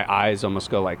 it's like my eyes almost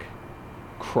go like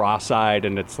cross-eyed,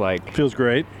 and it's like, Feels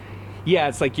great. yeah,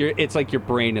 it's like your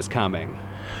brain is coming.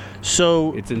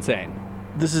 So It's insane.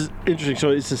 this is interesting. So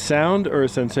it's a sound or a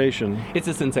sensation? It's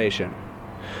a sensation.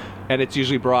 And it's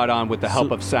usually brought on with the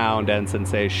help of sound and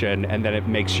sensation, and then it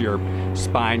makes your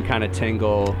spine kind of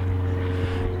tingle.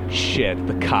 Shit,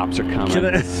 the cops are coming. Can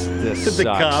I- This the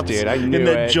sucks, cops dude. I knew in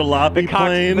the it. jalopy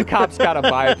plane. The cops got a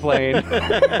biplane.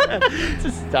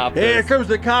 Just stop Hey, here this. comes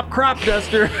the cop crop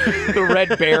duster. The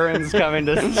Red Baron's coming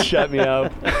to shut me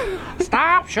up.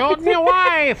 Stop shooting your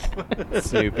wife.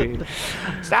 Snoopy.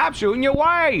 Stop shooting your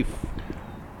wife.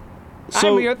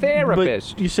 I'm your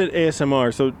therapist. But you said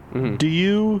ASMR. So Mm-hmm. do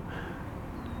you?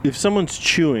 If someone's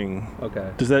chewing, Okay.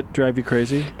 does that drive you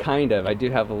crazy? Kind of. I do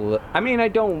have a I mean, I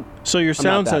don't. So you're not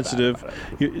sound that bad sensitive.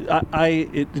 about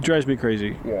It drives me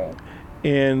crazy. Yeah.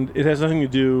 And it has nothing to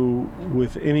do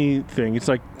with anything. It's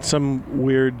like some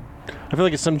weird I feel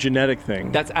like it's some genetic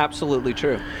thing. That's absolutely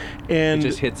true. And It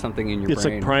just hits something in your it's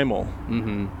brain. like primal.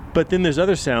 Mm-hmm. But then there's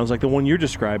other sounds, like the one you're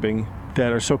describing,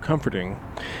 that are so comforting.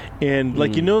 And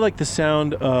like like the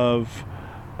sound of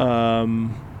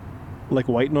like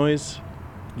white noise.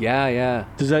 Yeah.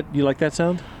 You like that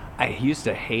sound? I used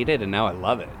to hate it, and now I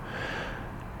love it.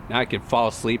 Now I can fall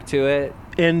asleep to it.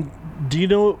 And do you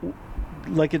know,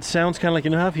 like it sounds kind of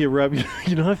like, how if you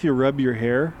rub your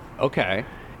hair, Okay.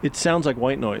 it sounds like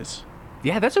white noise.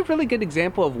 Yeah, that's a really good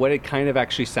example of what it kind of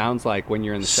actually sounds like when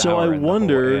you're in the shower. So I and the whole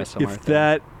wonder ASMR if thing.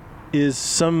 that is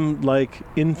some like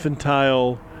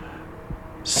infantile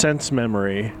sense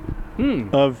memory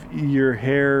of your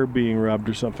hair being rubbed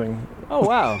or something. Oh,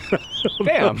 wow.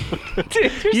 Damn.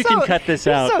 Dude, You can cut this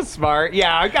you're out. so smart.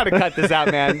 Yeah, I got to cut this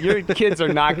out, man. Your kids are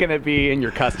not going to be in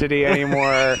your custody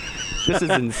anymore. This is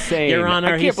insane. Your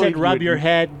Honor, I he can't said believe you rub would- your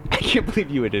head. I can't believe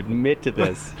you would admit to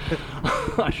this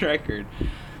on record.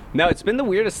 No, it's been the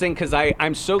weirdest thing because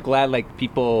I'm so glad like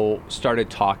people started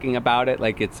talking about it.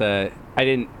 Like I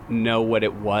didn't know what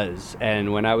it was.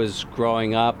 And when I was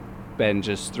growing up and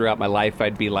just throughout my life,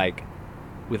 I'd be like,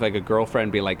 with like a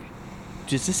girlfriend, be like,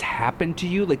 does this happen to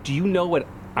you? Like, do you know what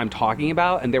I'm talking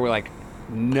about? And they were like,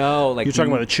 no. Like You're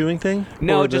talking about the chewing thing?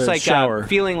 no, Or just the like shower.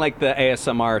 feeling like the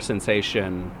ASMR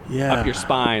sensation Yeah. up your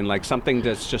spine, like something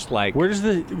that's just like Where does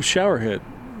the shower hit?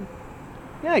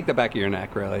 yeah, like the back of your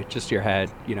neck, really, just your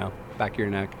head, back of your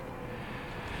neck.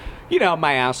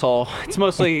 My asshole. It's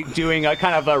mostly doing a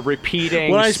kind of a repeating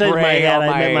When I said spray my head, on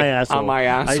I meant my asshole. on my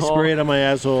asshole. I spray it on my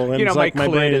asshole, and it's my like my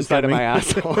clit brain is inside of coming. my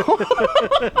asshole.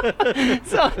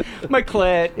 So my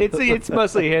clit. It's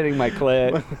mostly hitting my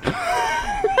clit.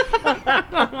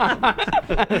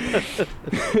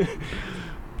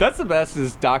 That's the best.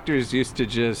 Is doctors used to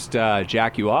just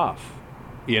jack you off.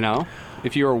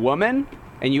 If you were a woman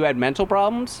and you had mental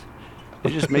problems, they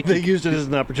just make They you. used it as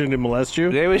an opportunity to molest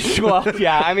you. They was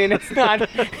yeah. I mean, it's not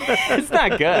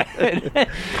good.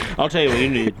 I'll tell you what you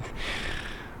need.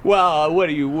 Well,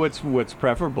 what's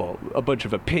preferable? A bunch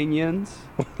of opinions?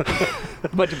 A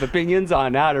bunch of opinions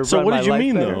on how to So run what my did you life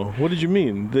mean, better. though? What did you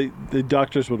mean? The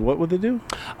doctors what would they do?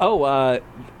 Oh,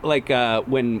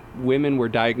 when women were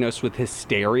diagnosed with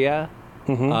hysteria,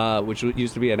 which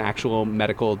used to be an actual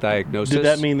medical diagnosis. Did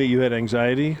that mean that you had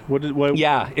anxiety? What?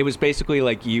 Yeah, it was basically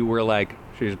like you were like,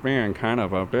 she's being kind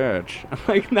of a bitch.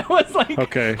 Like that was like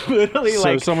Okay. literally So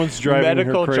like someone's driving her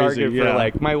medical crazy, jargon yeah. for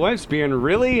like my wife's being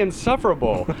really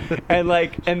insufferable, and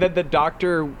then the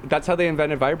doctor. That's how they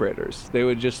invented vibrators. They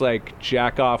would just like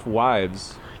jack off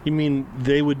wives. You mean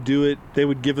they would do it? They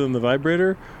would give them the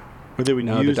vibrator, or they would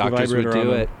No, use the doctors vibrator would on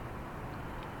do them? it.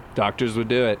 Doctors would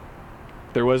do it.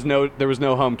 There was no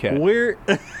home kit. Where,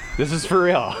 This is for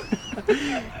real.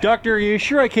 Doctor? Are you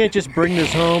sure I can't just bring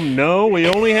this home? No, we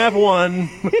only have one.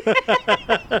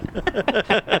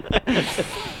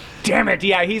 Damn it!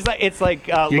 Yeah, he's like it's like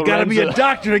You got to be a Lorenzo-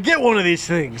 doctor to get one of these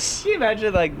things. Can you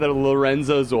imagine like the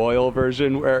Lorenzo's Oil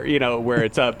version where where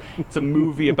it's a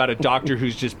movie about a doctor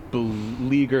who's just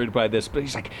beleaguered by this, but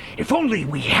he's like, if only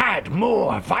we had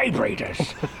more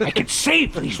vibrators, I could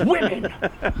save these women.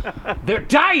 They're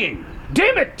dying.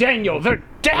 Damn it, Daniel, they're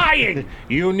dying.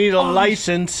 You need a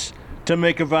license to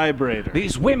make a vibrator.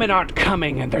 These women aren't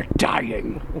coming and they're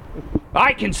dying.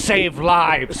 I can save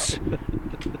lives.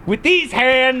 With these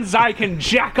hands, I can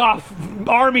jack off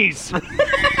armies.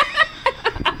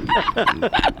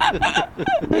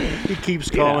 He keeps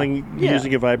calling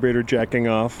using a vibrator jacking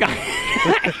off.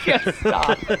 I can't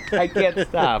stop. I can't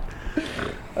stop.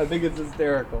 I think it's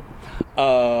hysterical.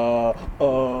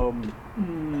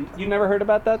 You never heard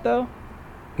about that though?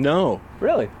 No.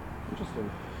 Really? Interesting.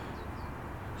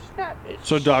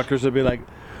 So doctors would be like,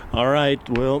 all right,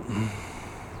 well,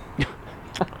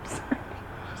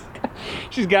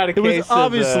 She's got a it case was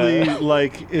obviously of,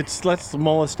 like, that's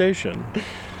molestation.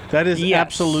 That is Yes.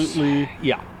 absolutely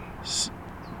yeah.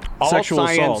 All sexual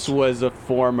science assault. was a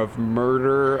form of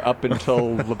murder up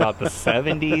until about the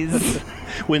 70s.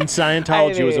 when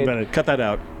Scientology was mean- invented. Cut that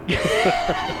out.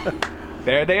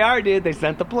 There they are, dude. They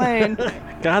sent the plane.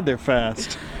 God, they're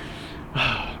fast.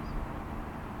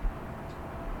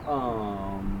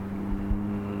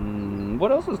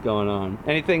 What else is going on?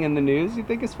 Anything in the news you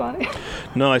think is funny?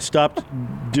 No, I stopped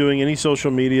doing any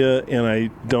social media, and I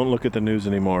don't look at the news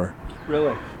anymore.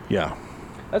 Really? Yeah.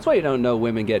 That's why you don't know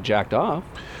women get jacked off.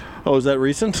 Oh, is that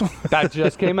recent? That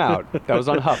just came out. That was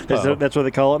on HuffPo. That's what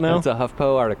they call it now? That's a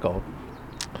HuffPo article.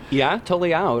 Yeah,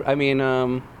 totally out. I mean,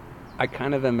 I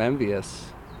kind of am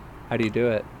envious. How do you do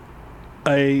it?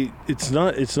 It's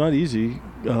not easy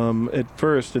at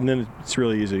first, and then it's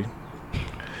really easy.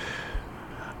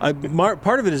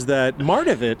 Part of it is that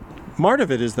Part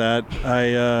of it is that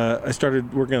I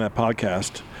started working on that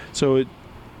podcast. So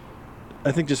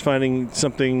I think just finding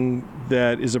something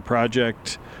that is a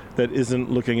project that isn't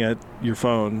looking at your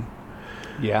phone.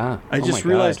 Yeah. I Oh just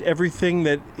my realized God. everything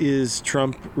that is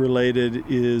Trump related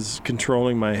is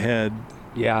controlling my head.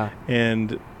 Yeah.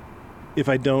 And if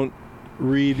I don't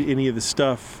read any of the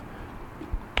stuff,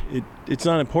 it's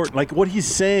not important. Like, what he's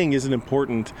saying isn't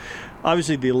important.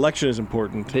 Obviously, the election is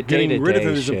important. The Getting rid of day-to-day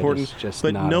him is shit important. is just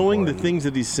but not knowing important. the things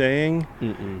that he's saying,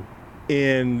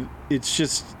 and it's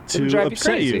just It'll to drive you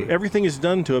upset you. crazy. Everything is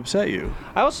done to upset you.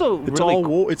 I also It's really all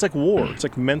war. It's like war. It's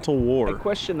like mental I war.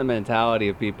 question the mentality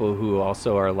of people who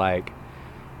also are like,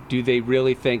 do they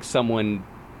really think someone,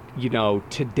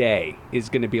 today is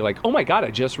going to be like, oh my God,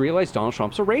 I just realized Donald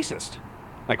Trump's a racist.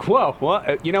 Like, whoa,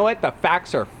 what? You know what? The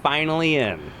facts are finally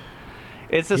in.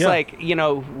 It's just Yeah. like,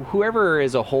 whoever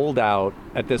is a holdout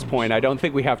at this point, I don't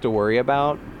think we have to worry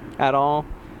about at all.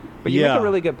 But you make Yeah. a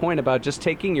really good point about just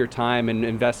taking your time and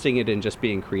investing it in just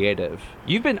being creative.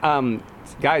 You've been,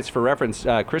 guys, for reference,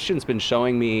 Christian's been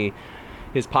showing me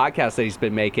his podcast that he's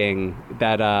been making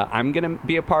that I'm going to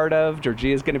be a part of,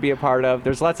 Georgia's going to be a part of.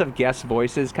 There's lots of guest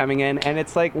voices coming in, and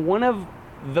it's like one of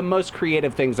the most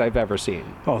creative things I've ever seen.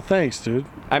 Oh, thanks, dude.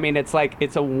 I mean, it's like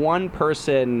it's a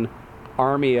one-person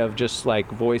army of just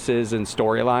like voices and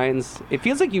storylines. It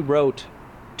feels like you wrote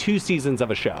 2 seasons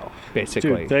of a show,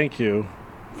 basically, Dude, thank you.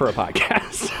 for a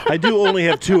podcast. I do only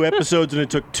have 2 episodes, and it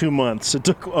took 2 months. It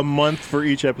took a month for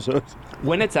each episode.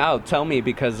 When it's out, tell me,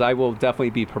 because I will definitely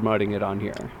be promoting it on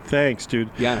here. Thanks, dude.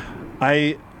 Yeah.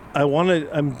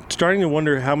 I'm starting to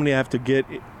wonder how many I have to get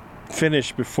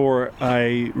finished before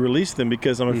I release them,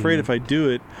 because I'm afraid if I do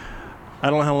it, I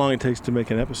don't know how long it takes to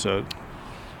make an episode.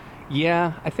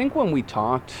 Yeah, I think when we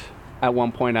talked at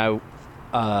one point, I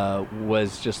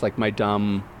was just like, my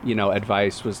dumb,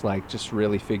 advice was like, just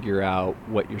really figure out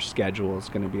what your schedule is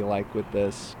going to be like with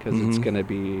this, because it's going to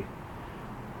be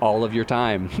all of your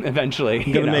time eventually.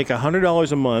 I'm going to make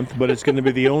 $100 a month, but it's going to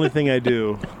be the only thing I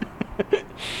do.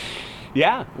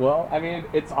 Yeah, well, I mean,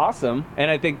 it's awesome, and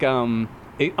I think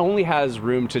it only has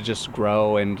room to just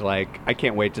grow, and like, I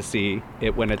can't wait to see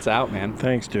it when it's out, man.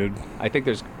 Thanks, dude. I think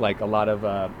there's like a lot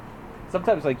of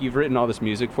sometimes like you've written all this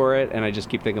music for it, and I just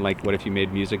keep thinking like, what if you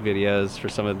made music videos for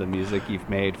some of the music you've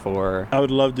made for? I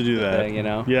would love to do that.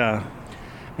 Yeah,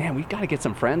 Man, we've got to get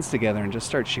some friends together and just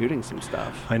start shooting some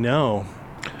stuff. I know.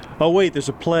 Oh, wait, there's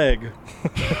a plague.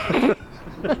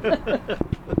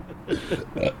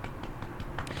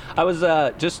 I was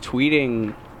just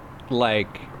tweeting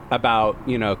like about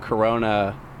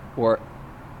Corona, or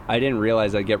I didn't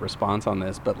realize I'd get response on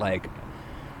this, but like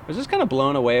I was just kind of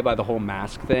blown away by the whole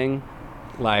mask thing,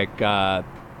 like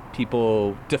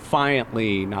people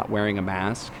defiantly not wearing a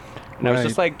mask, and I was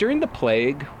just Right. like, during the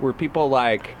plague, were people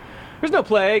like, there's no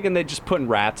plague, and they just putting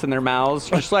rats in their mouths,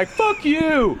 just like, fuck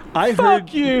you, I fuck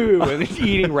heard- you, and they're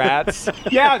eating rats.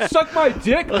 Yeah, suck my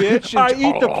dick, bitch. I And-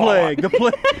 eat the plague. The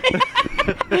plague.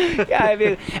 Yeah, I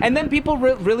mean, and then people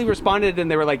really responded, and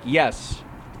they were like, yes,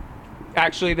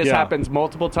 actually, this Yeah. happens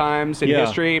multiple times in Yeah.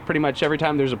 history. Pretty much every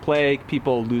time there's a plague,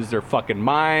 people lose their fucking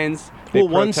minds. They Well,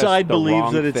 one protest side the believes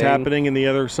wrong that it's thing. happening, and the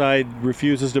other side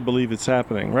refuses to believe it's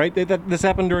happening, right? This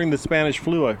happened during the Spanish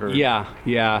flu, I heard. Yeah,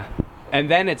 yeah. And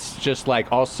then it's just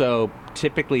like, also,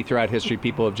 typically throughout history,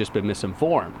 people have just been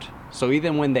misinformed. So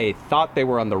even when they thought they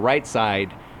were on the right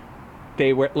side,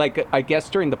 they were, like, I guess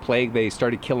during the plague, they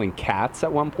started killing cats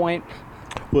at one point.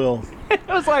 Well, It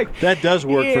was like, that does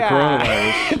work for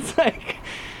coronavirus. It's like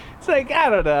I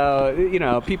don't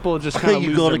know. People just kind of You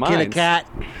lose go their to kill a minds. cat.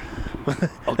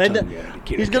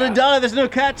 He's going to die. There's no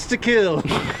cats to kill.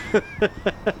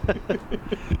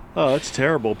 Oh, that's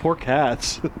terrible. Poor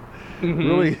cats.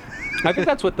 Really? I think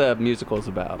that's what the musical is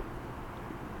about.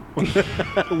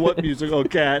 What musical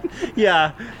cat?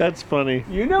 Yeah, that's funny.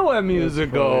 You know a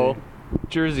musical,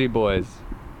 Jersey Boys.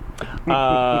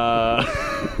 I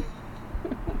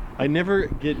never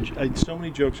get. So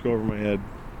many jokes go over my head.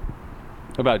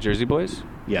 About Jersey Boys?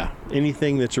 Yeah.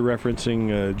 Anything that's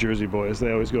referencing Jersey Boys,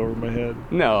 they always go over my head.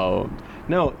 No.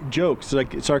 No, jokes,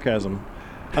 like sarcasm.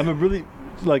 I'm a really,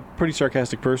 pretty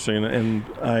sarcastic person, and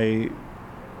I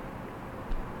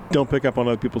don't pick up on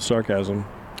other people's sarcasm.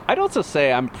 I'd also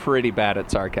say I'm pretty bad at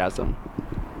sarcasm.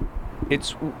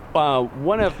 It's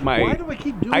one of my. Why do I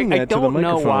keep doing I that to the don't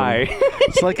know microphone? why.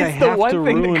 It's like I It's the have one to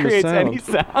thing ruin that the creates sound. any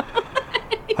sound.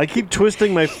 I keep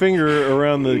twisting my finger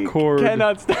around the cord.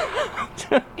 Cannot stop.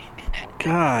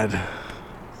 God.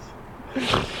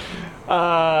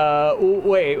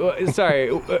 Wait, sorry.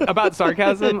 About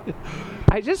sarcasm,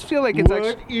 I just feel like it's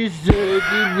actually. Is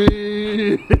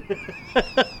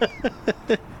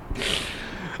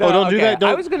that don't do that. I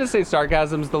Don't. was going to say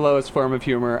sarcasm's the lowest form of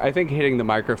humor. I think hitting the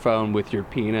microphone with your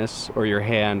penis or your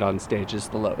hand on stage is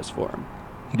the lowest form.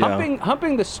 Yeah.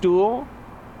 Humping the stool,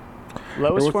 Or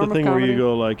lowest what's form the thing of where comedy. you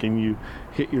go like and you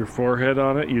hit your forehead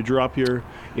on it? You drop your.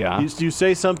 Yeah. You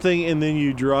say something and then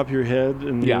you drop your head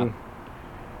and. Yeah.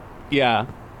 Yeah.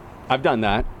 I've done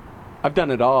that. I've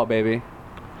done it all, baby.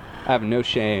 I have no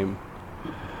shame.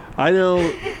 I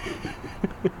know.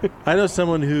 I know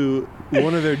someone who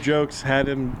one of their jokes had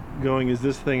him going, "Is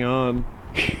this thing on?"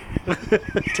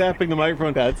 Tapping the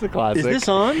microphone. That's a classic. Is this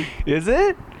on? Is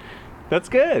it? That's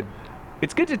good.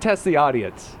 It's good to test the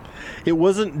audience. It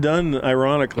wasn't done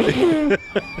ironically.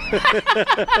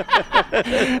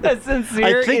 That's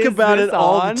sincere. I think Is about this it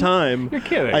all on? the time. You're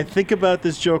kidding. I think about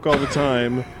this joke all the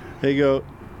time. They go,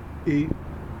 I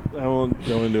won't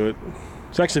go into it.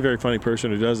 It's actually a very funny person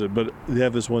who does it, but they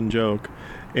have this one joke,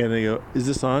 and they go, "Is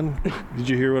this on? Did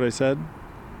you hear what I said?"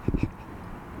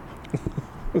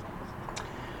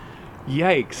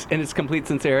 Yikes. And it's complete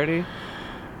sincerity?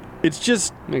 It's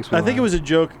just, Makes me I think it laugh. was a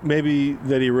joke maybe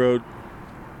that he wrote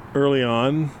early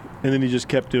on, and then he just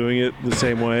kept doing it the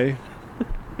same way.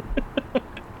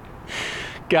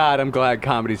 God, I'm glad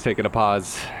comedy's taking a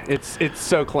pause. It's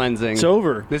so cleansing. It's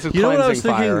over. This is you know what I was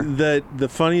cleansing thinking? fire. That the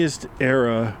funniest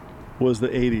era was the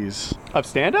 80s Of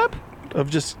stand-up? of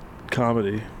just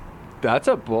comedy. That's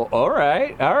a bull. All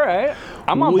right.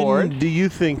 I'm on When board. do you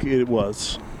think it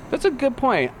was? That's a good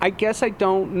point. I guess I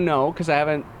don't know because I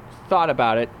haven't thought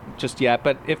about it just yet.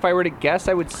 But if I were to guess,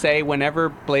 I would say whenever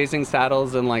Blazing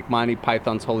Saddles and like Monty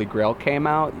Python's Holy Grail came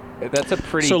out, that's a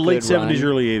pretty So good late 70s, run.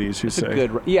 early 80s, you It's say? a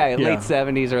good, late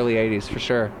 70s, early 80s for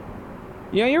sure.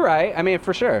 Yeah, you're right. I mean,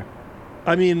 for sure.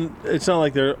 I mean, it's not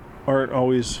like there aren't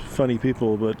always funny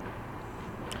people, but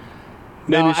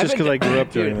maybe it's I've just been- because I grew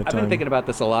up during Dude, the I've time. been thinking about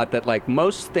this a lot. That like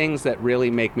most things that really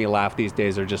make me laugh these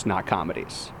days are just not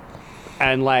comedies,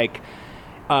 and like,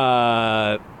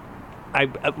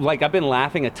 I've been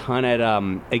laughing a ton at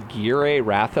Aguirre,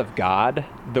 Wrath of God,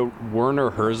 the Werner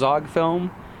Herzog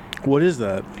film. What is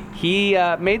that? He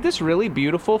made this really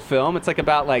beautiful film. It's like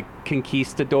about like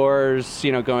conquistadors,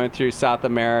 going through South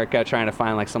America, trying to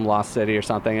find like some lost city or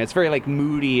something. It's very like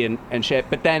moody and shit.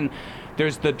 But then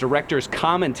there's the director's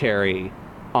commentary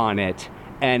on it.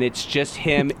 And it's just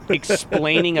him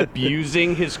explaining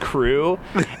abusing his crew.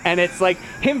 And it's like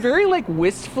him very like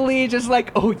wistfully just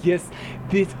like, oh yes,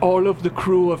 this all of the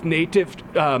crew of native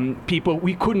people,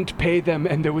 we couldn't pay them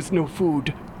and there was no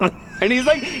food. And he's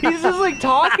just like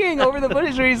talking over the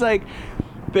footage where he's like,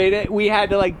 we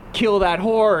had to like kill that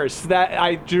horse, that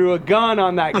I drew a gun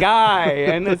on that guy.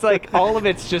 And it's like all of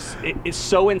it's just it's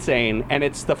so insane. And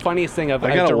it's the funniest thing of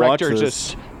I a gotta watch director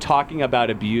this. just talking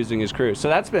about abusing his crew. So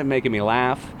that's been making me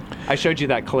laugh. I showed you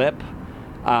that clip.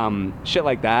 Shit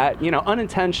like that.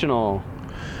 Unintentional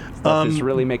stuff is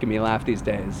really making me laugh these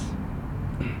days.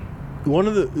 One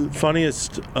of the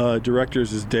funniest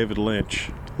directors is David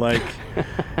Lynch. Like,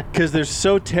 because they're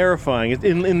so terrifying.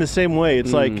 In the same way,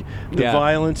 it's like the yeah.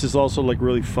 violence is also like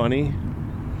really funny.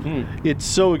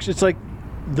 It's like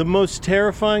the most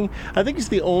terrifying. I think he's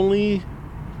the only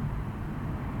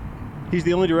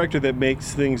director that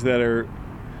makes things that are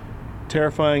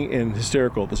terrifying and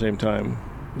hysterical at the same time.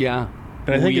 Yeah.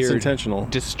 And I think it's Weird, intentional.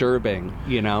 disturbing,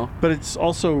 But it's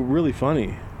also really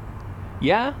funny.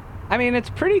 Yeah. I mean, it's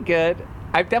pretty good.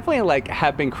 I've definitely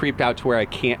have been creeped out to where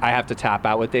I have to tap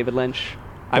out with David Lynch.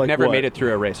 I've Like never what? made it through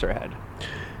Eraserhead.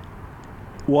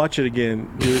 Watch it again.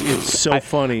 Dude, it's so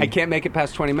funny. I can't make it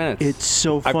past 20 minutes. It's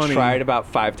so funny. I've tried about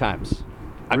 5 times.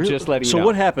 I'm Really? just letting you So know.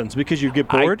 what happens? Because you get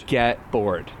bored? I get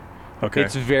bored. Okay.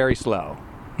 It's very slow.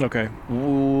 Okay.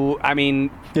 Ooh, I mean,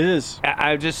 It is.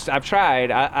 I've tried.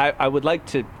 I would like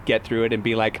to get through it and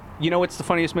be like, what's the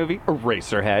funniest movie?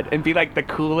 Eraserhead. And be like the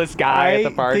coolest guy at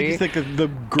the party. I think it's like the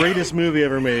greatest movie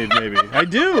ever made, maybe. I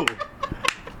do.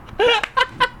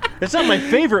 It's not my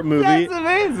favorite movie. That's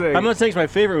amazing. I'm not saying it's my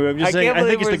favorite movie. I'm just saying can't I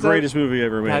think believe it's the we're so- greatest movie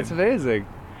ever made. That's amazing.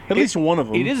 At least one of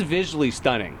them. It is visually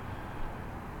stunning.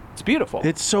 It's beautiful.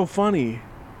 It's so funny.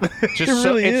 just it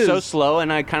really it's so is. slow,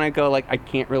 and I kind of go like, I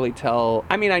can't really tell.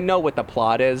 I mean, I know what the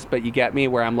plot is, but you get me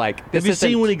where I'm like, this Have you seen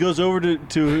isn't- when he goes over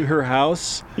to her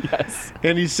house? Yes.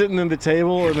 And he's sitting at the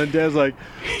table, and the dad's like,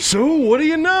 "So, what do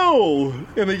you know?"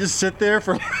 And they just sit there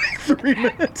for like 3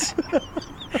 minutes.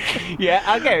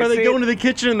 Yeah. Okay. Or they see, go into the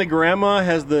kitchen, and the grandma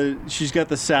she's got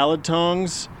the salad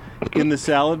tongs in the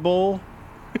salad bowl.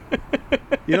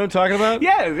 You know what I'm talking about?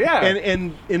 Yeah.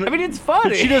 And I mean, it's funny.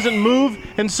 But she doesn't move,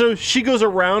 and so she goes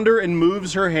around her and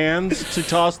moves her hands to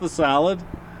toss the salad.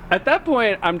 At that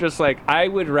point, I'm just like, I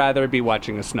would rather be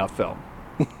watching a snuff film.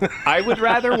 I would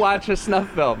rather watch a snuff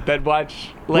film than watch.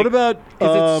 Like, What about,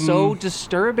 Because it's so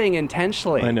disturbing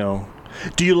intentionally. I know.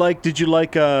 Did you like,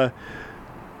 there's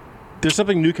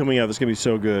something new coming out that's going to be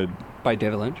so good. By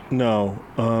David Lynch. No.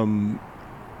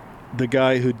 The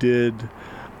guy who did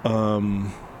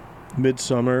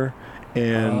Midsummer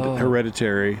and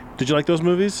Hereditary. Did you like those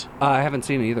movies? I haven't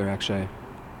seen either, actually.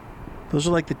 Those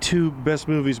are like the two best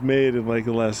movies made in like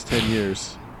the last 10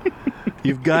 years.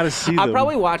 You've got to see them. I'll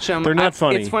probably watch them. They're not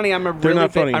funny. It's funny. They're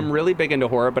not funny. I'm really big into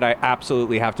horror, but I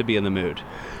absolutely have to be in the mood.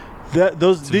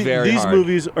 These hard.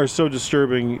 movies are so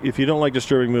disturbing. If you don't like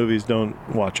disturbing movies, don't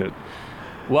watch it.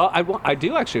 Well, I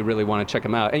do actually really want to check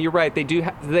them out. And you're right. They do.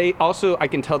 They also, I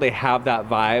can tell they have that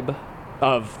vibe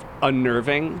of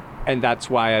unnerving, and that's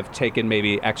why I've taken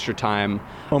maybe extra time.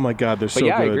 Oh my God, they're so But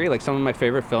yeah, good. I agree. Like some of my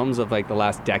favorite films of like the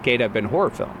last decade have been horror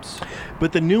films.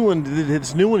 But this new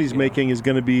one he's making is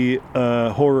going to be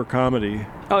a horror comedy.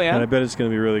 Oh yeah, And I bet it's going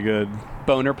to be really good.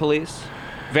 Boner Police.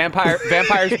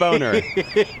 Vampire's boner.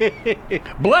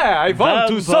 Blah, I want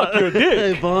to suck your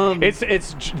dick.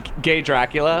 It's gay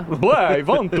Dracula. Blah, I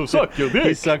want to suck your He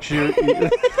dick. sucks you.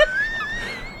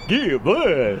 Yeah,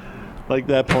 blah. Like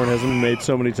that porn hasn't been made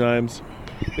so many times.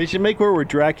 They should make where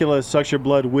Dracula sucks your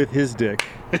blood with his dick.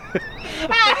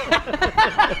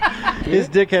 His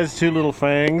dick has two little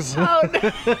fangs.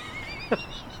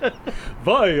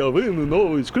 Violin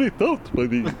always creeped out by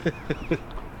me.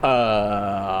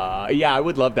 Yeah, I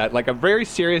would love that. Like a very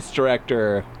serious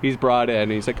director, he's brought in.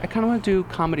 And he's like, I kind of want to do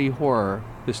comedy horror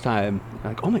this time. I'm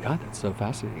like, oh my God, that's so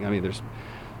fascinating. I mean, there's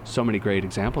so many great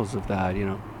examples of that. You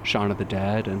know, Shaun of the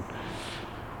Dead and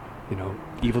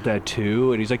Evil Dead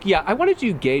 2. And he's like, yeah, I want to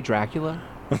do gay Dracula.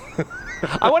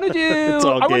 I want to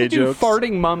do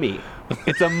farting mummy.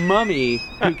 It's a mummy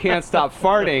who can't stop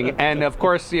farting, and of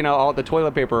course, all the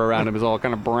toilet paper around him is all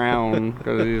kind of brown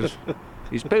because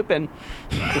he's pooping.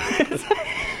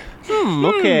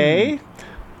 Okay.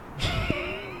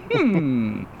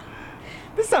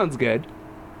 This sounds good.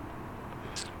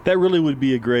 That really would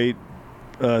be a great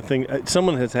thing.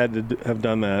 Someone has had to have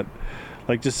done that.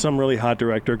 Like just some really hot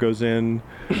director goes in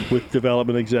with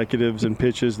development executives and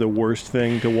pitches the worst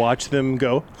thing to watch them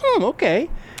go, okay,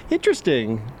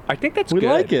 interesting. I think that's We good.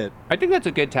 like it. I think that's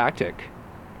a good tactic.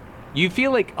 You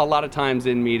feel like a lot of times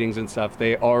in meetings and stuff,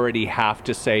 they already have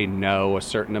to say no a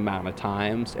certain amount of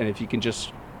times. And if you can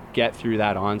just get through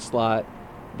that onslaught,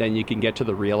 then you can get to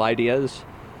the real ideas.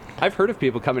 I've heard of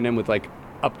people coming in with like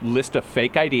a list of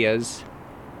fake ideas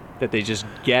that they just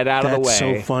get out of the way. That's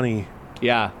so funny.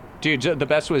 Yeah. Dude, the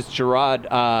best was Gerard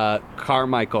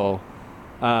Carmichael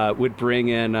would bring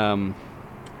in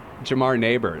Jamar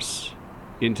Neighbors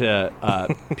into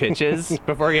pitches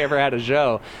before he ever had a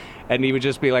show. And he would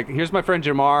just be like, here's my friend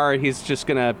Jamar. He's just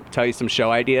going to tell you some show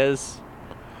ideas.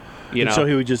 So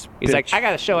he would just He's like, pitch. I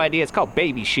got a show idea. It's called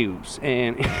Baby Shoes.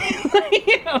 And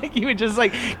like he would just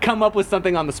like come up with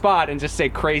something on the spot and just say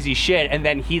crazy shit. And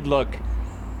then he'd look,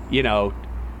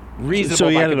 reasonable So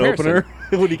he by had an comparison. opener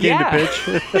when he came to pitch.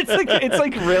 it's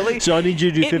like really. So I need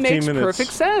you to do 15 it makes minutes.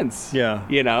 perfect sense. Yeah.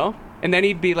 And then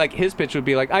he'd be like, his pitch would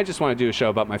be like, I just want to do a show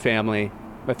about my family.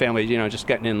 My family, just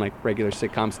getting in like regular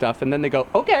sitcom stuff. And then they go,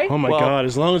 okay. Oh my God!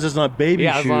 As long as it's not baby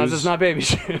shoes. Yeah, as long as it's not Baby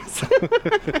Shoes.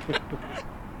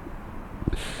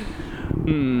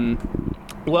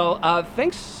 Well,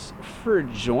 thanks for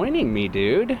joining me,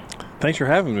 dude. Thanks for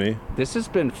having me. This has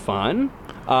been fun.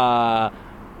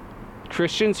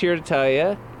 Christian's here to tell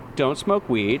you, don't smoke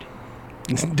weed.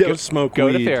 Don't smoke go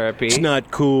weed. to therapy. It's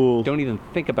not cool. Don't even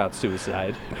think about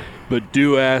suicide. But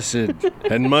do acid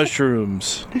and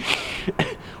mushrooms.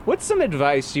 What's some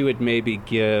advice you would maybe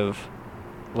give,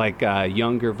 like a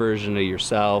younger version of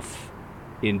yourself,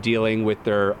 in dealing with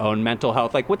their own mental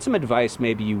health? Like, what's some advice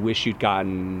maybe you wish you'd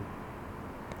gotten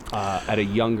at a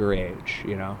younger age?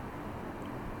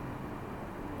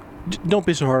 Don't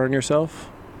be so hard on yourself.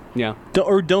 Yeah.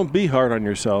 Don't be hard on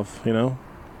yourself.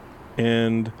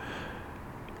 And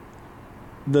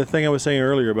the thing I was saying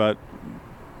earlier about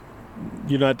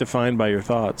you're not defined by your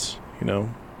thoughts.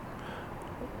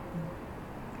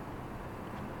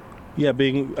 Yeah,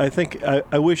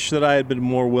 I wish that I had been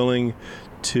more willing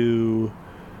to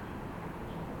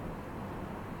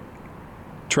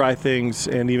try things,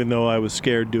 and even though I was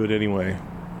scared, do it anyway.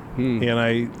 And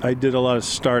I did a lot of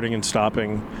starting and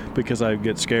stopping because I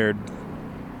get scared.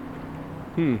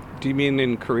 Do you mean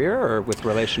in career or with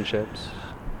relationships?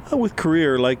 With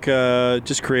career, like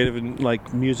just creative and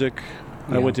like music.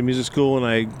 I went to music school and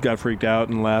I got freaked out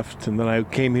and left. And then I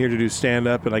came here to do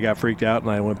stand-up and I got freaked out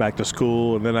and I went back to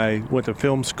school. And then I went to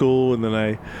film school and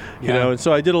then and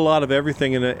so I did a lot of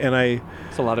everything. And I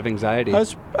It's a lot of anxiety.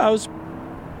 I was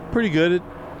pretty good at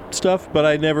stuff, but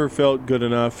I never felt good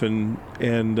enough, and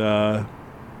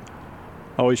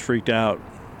always freaked out.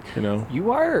 You know.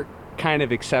 You are kind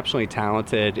of exceptionally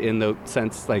talented in the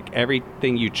sense, like,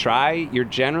 everything you try, you're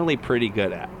generally pretty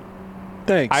good at.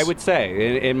 Thanks. I would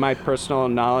say, in my personal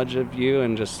knowledge of you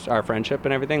and just our friendship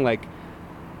and everything, like,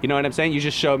 you know what I'm saying? You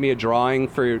just showed me a drawing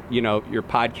for, you know, your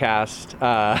podcast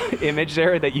image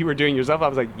there that you were doing yourself. I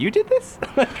was like, you did this?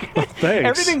 Thanks.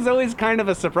 Everything's always kind of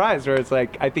a surprise where it's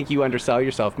like, I think you undersell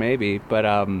yourself maybe,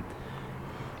 but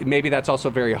maybe that's also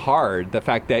very hard. The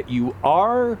fact that you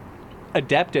are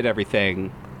adept at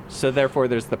everything, so therefore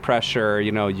there's the pressure,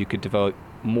 you know, you could devote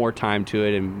more time to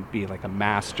it and be like a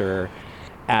master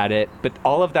at it, but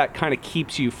all of that kind of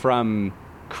keeps you from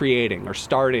creating or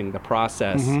starting the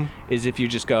process. Is if you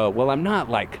just go, well, I'm not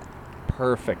like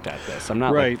perfect at this, I'm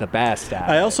not like the best at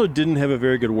it. I also didn't have a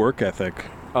very good work ethic.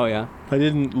 Oh yeah? I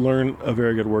didn't learn a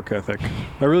very good work ethic.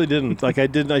 I really didn't. Like,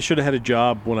 I should have had a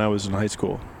job when I was in high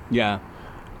school. Yeah.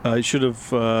 I should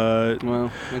have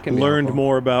Well, that can be learned helpful.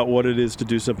 more about what it is to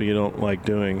do something you don't like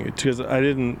doing. Because I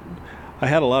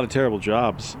had a lot of terrible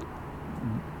jobs,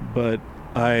 but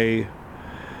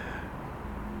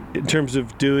in terms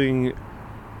of doing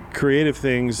creative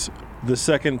things, the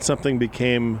second something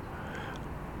became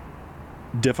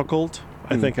difficult,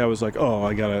 I think I was like, oh,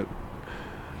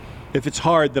 if it's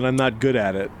hard, then I'm not good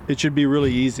at it. It should be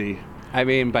really easy. I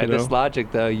mean, by You this know?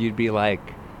 logic, though, you'd be like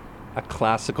a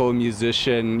classical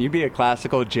musician. You'd be a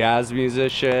classical jazz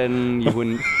musician. You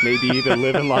wouldn't maybe even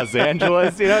live in Los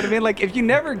Angeles. You know what I mean? Like, if you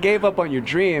never gave up on your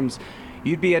dreams,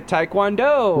 you'd be a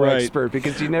Taekwondo Right. expert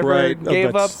because you never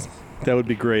gave up. That would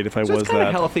be great if I So was it's kind of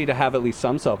that. healthy to have at least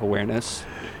some self-awareness.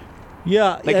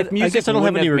 Yeah, Like, if I music guess I don't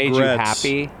have wouldn't any have made regrets.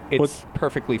 you happy, it's What-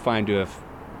 perfectly fine to have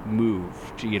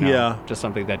moved, you know? Yeah. Just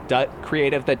something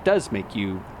creative that does make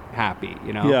you happy,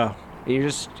 you know? Yeah, And you're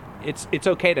just, it's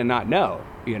okay to not know,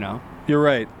 you know? you're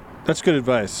right. That's good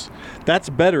advice. That's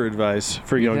better advice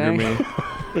for You younger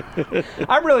think? me.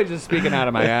 I'm really just speaking out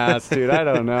of my ass, dude. I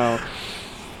don't know.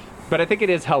 But I think it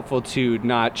is helpful to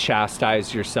not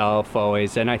chastise yourself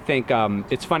always. And I think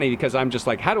it's funny because I'm just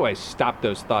like, how do I stop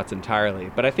those thoughts entirely?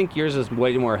 But I think yours is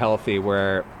way more healthy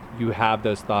where you have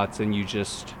those thoughts and you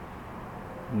just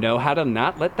know how to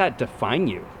not let that define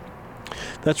you.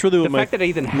 That's really The what fact that I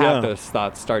even have yeah. those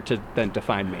thoughts start to then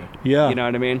define me. Yeah. You know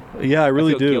what I mean? Yeah, I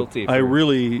really feel do. guilty I for-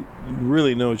 really,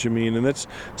 really know what you mean, and that's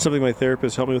something my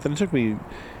therapist helped me with. And it took me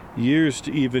years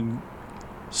to even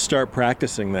start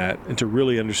practicing that and to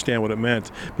really understand what it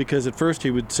meant. Because at first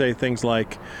he would say things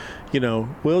like, you know,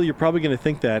 well, you're probably going to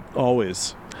think that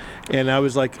always. And I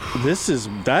was like,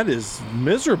 that is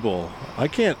miserable. I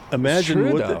can't imagine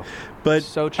true, what. though. But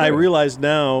So true. I realize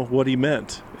now what he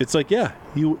meant. It's like, yeah,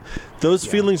 those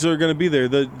feelings are going to be there.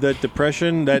 That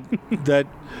depression, that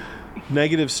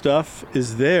negative stuff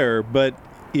is there. But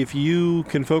if you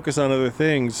can focus on other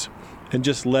things and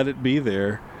just let it be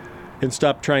there and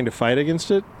stop trying to fight against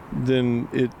it, then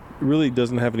it really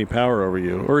doesn't have any power over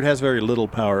you, or it has very little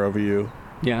power over you.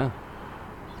 Yeah.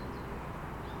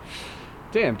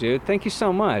 Damn, dude. Thank you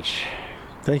so much.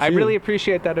 Thank I you. really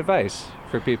appreciate that advice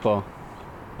for people.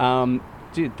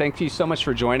 Dude, thank you so much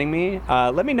for joining me.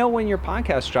 Let me know when your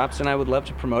podcast drops, and I would love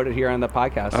to promote it here on the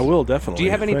podcast. I will, definitely. Do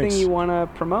you have anything Thanks. you want to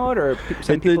promote, or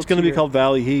send people It's going to be your- called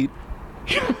Valley Heat.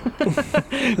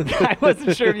 I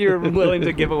wasn't sure if you were willing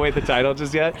to give away the title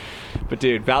just yet, but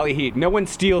dude, Valley Heat. No one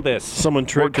steal this. Someone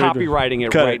We're copywriting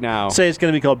it Cut right now. Say it's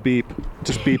going to be called Beep.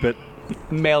 Just beep it.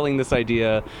 Mailing this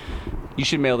idea. You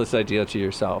should mail this idea to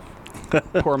yourself.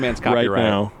 Poor man's Right copyright.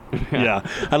 now. Yeah.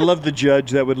 I love the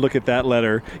judge that would look at that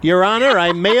letter. Your Honor,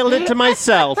 I mailed it to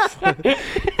myself.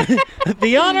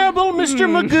 The Honorable Mr.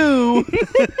 Magoo.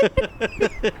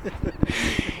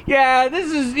 Yeah,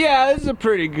 this is a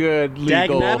pretty good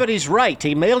legal. Dagnabbit, he's right.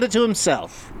 He mailed it to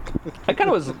himself. I kind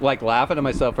of was like laughing at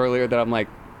myself earlier that I'm like,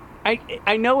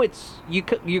 I know it's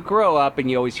you grow up and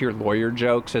you always hear lawyer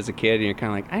jokes as a kid and you're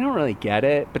kind of like, I don't really get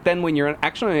it. But then when you're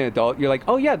actually an adult, you're like,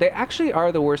 oh yeah, they actually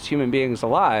are the worst human beings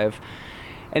alive.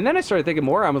 And then I started thinking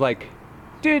more. I'm like,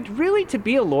 dude, really, to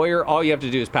be a lawyer, all you have to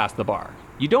do is pass the bar.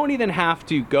 You don't even have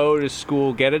to go to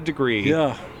school, get a degree.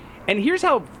 Yeah. And here's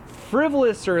how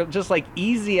frivolous or just like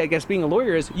easy, I guess, being a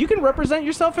lawyer is. You can represent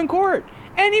yourself in court.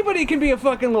 Anybody can be a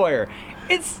fucking lawyer.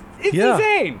 It's Yeah.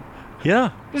 insane.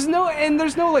 Yeah. There's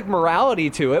no like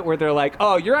morality to it where they're like,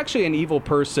 oh, you're actually an evil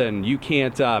person. You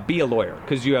can't be a lawyer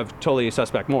because you have totally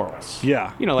suspect morals.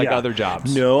 Yeah. You know, like Yeah. other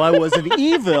jobs. No, I wasn't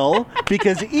evil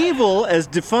because evil, as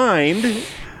defined,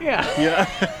 Yeah. yeah,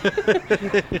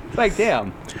 It's like,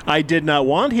 damn. I did not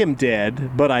want him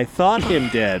dead, but I thought him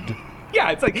dead.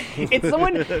 Yeah, it's like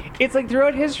it's like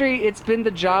throughout history, it's been the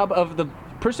job of the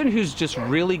person who's just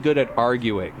really good at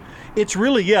arguing. It's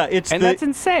really, And that's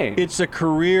insane. It's a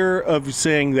career of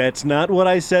saying that's not what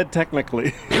I said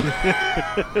technically.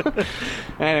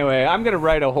 Anyway, I'm going to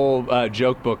write a whole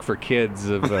joke book for kids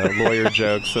of lawyer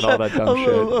jokes and all that dumb shit.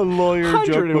 A lawyer joke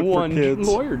book for 101 kids.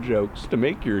 lawyer jokes to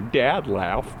make your dad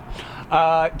laugh.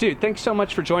 Dude, thanks so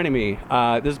much for joining me.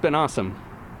 This has been awesome.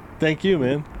 Thank you,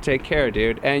 man. Take care,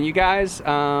 dude. And you guys,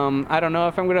 I don't know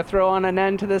if I'm going to throw on an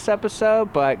end to this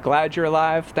episode, but glad you're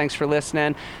alive. Thanks for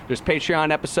listening. There's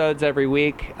Patreon episodes every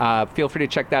week. Feel free to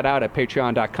check that out at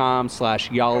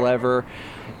patreon.com/y'allever.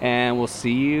 And we'll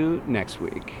see you next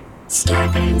week.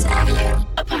 Starburns Audio,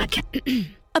 a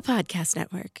podcast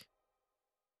network.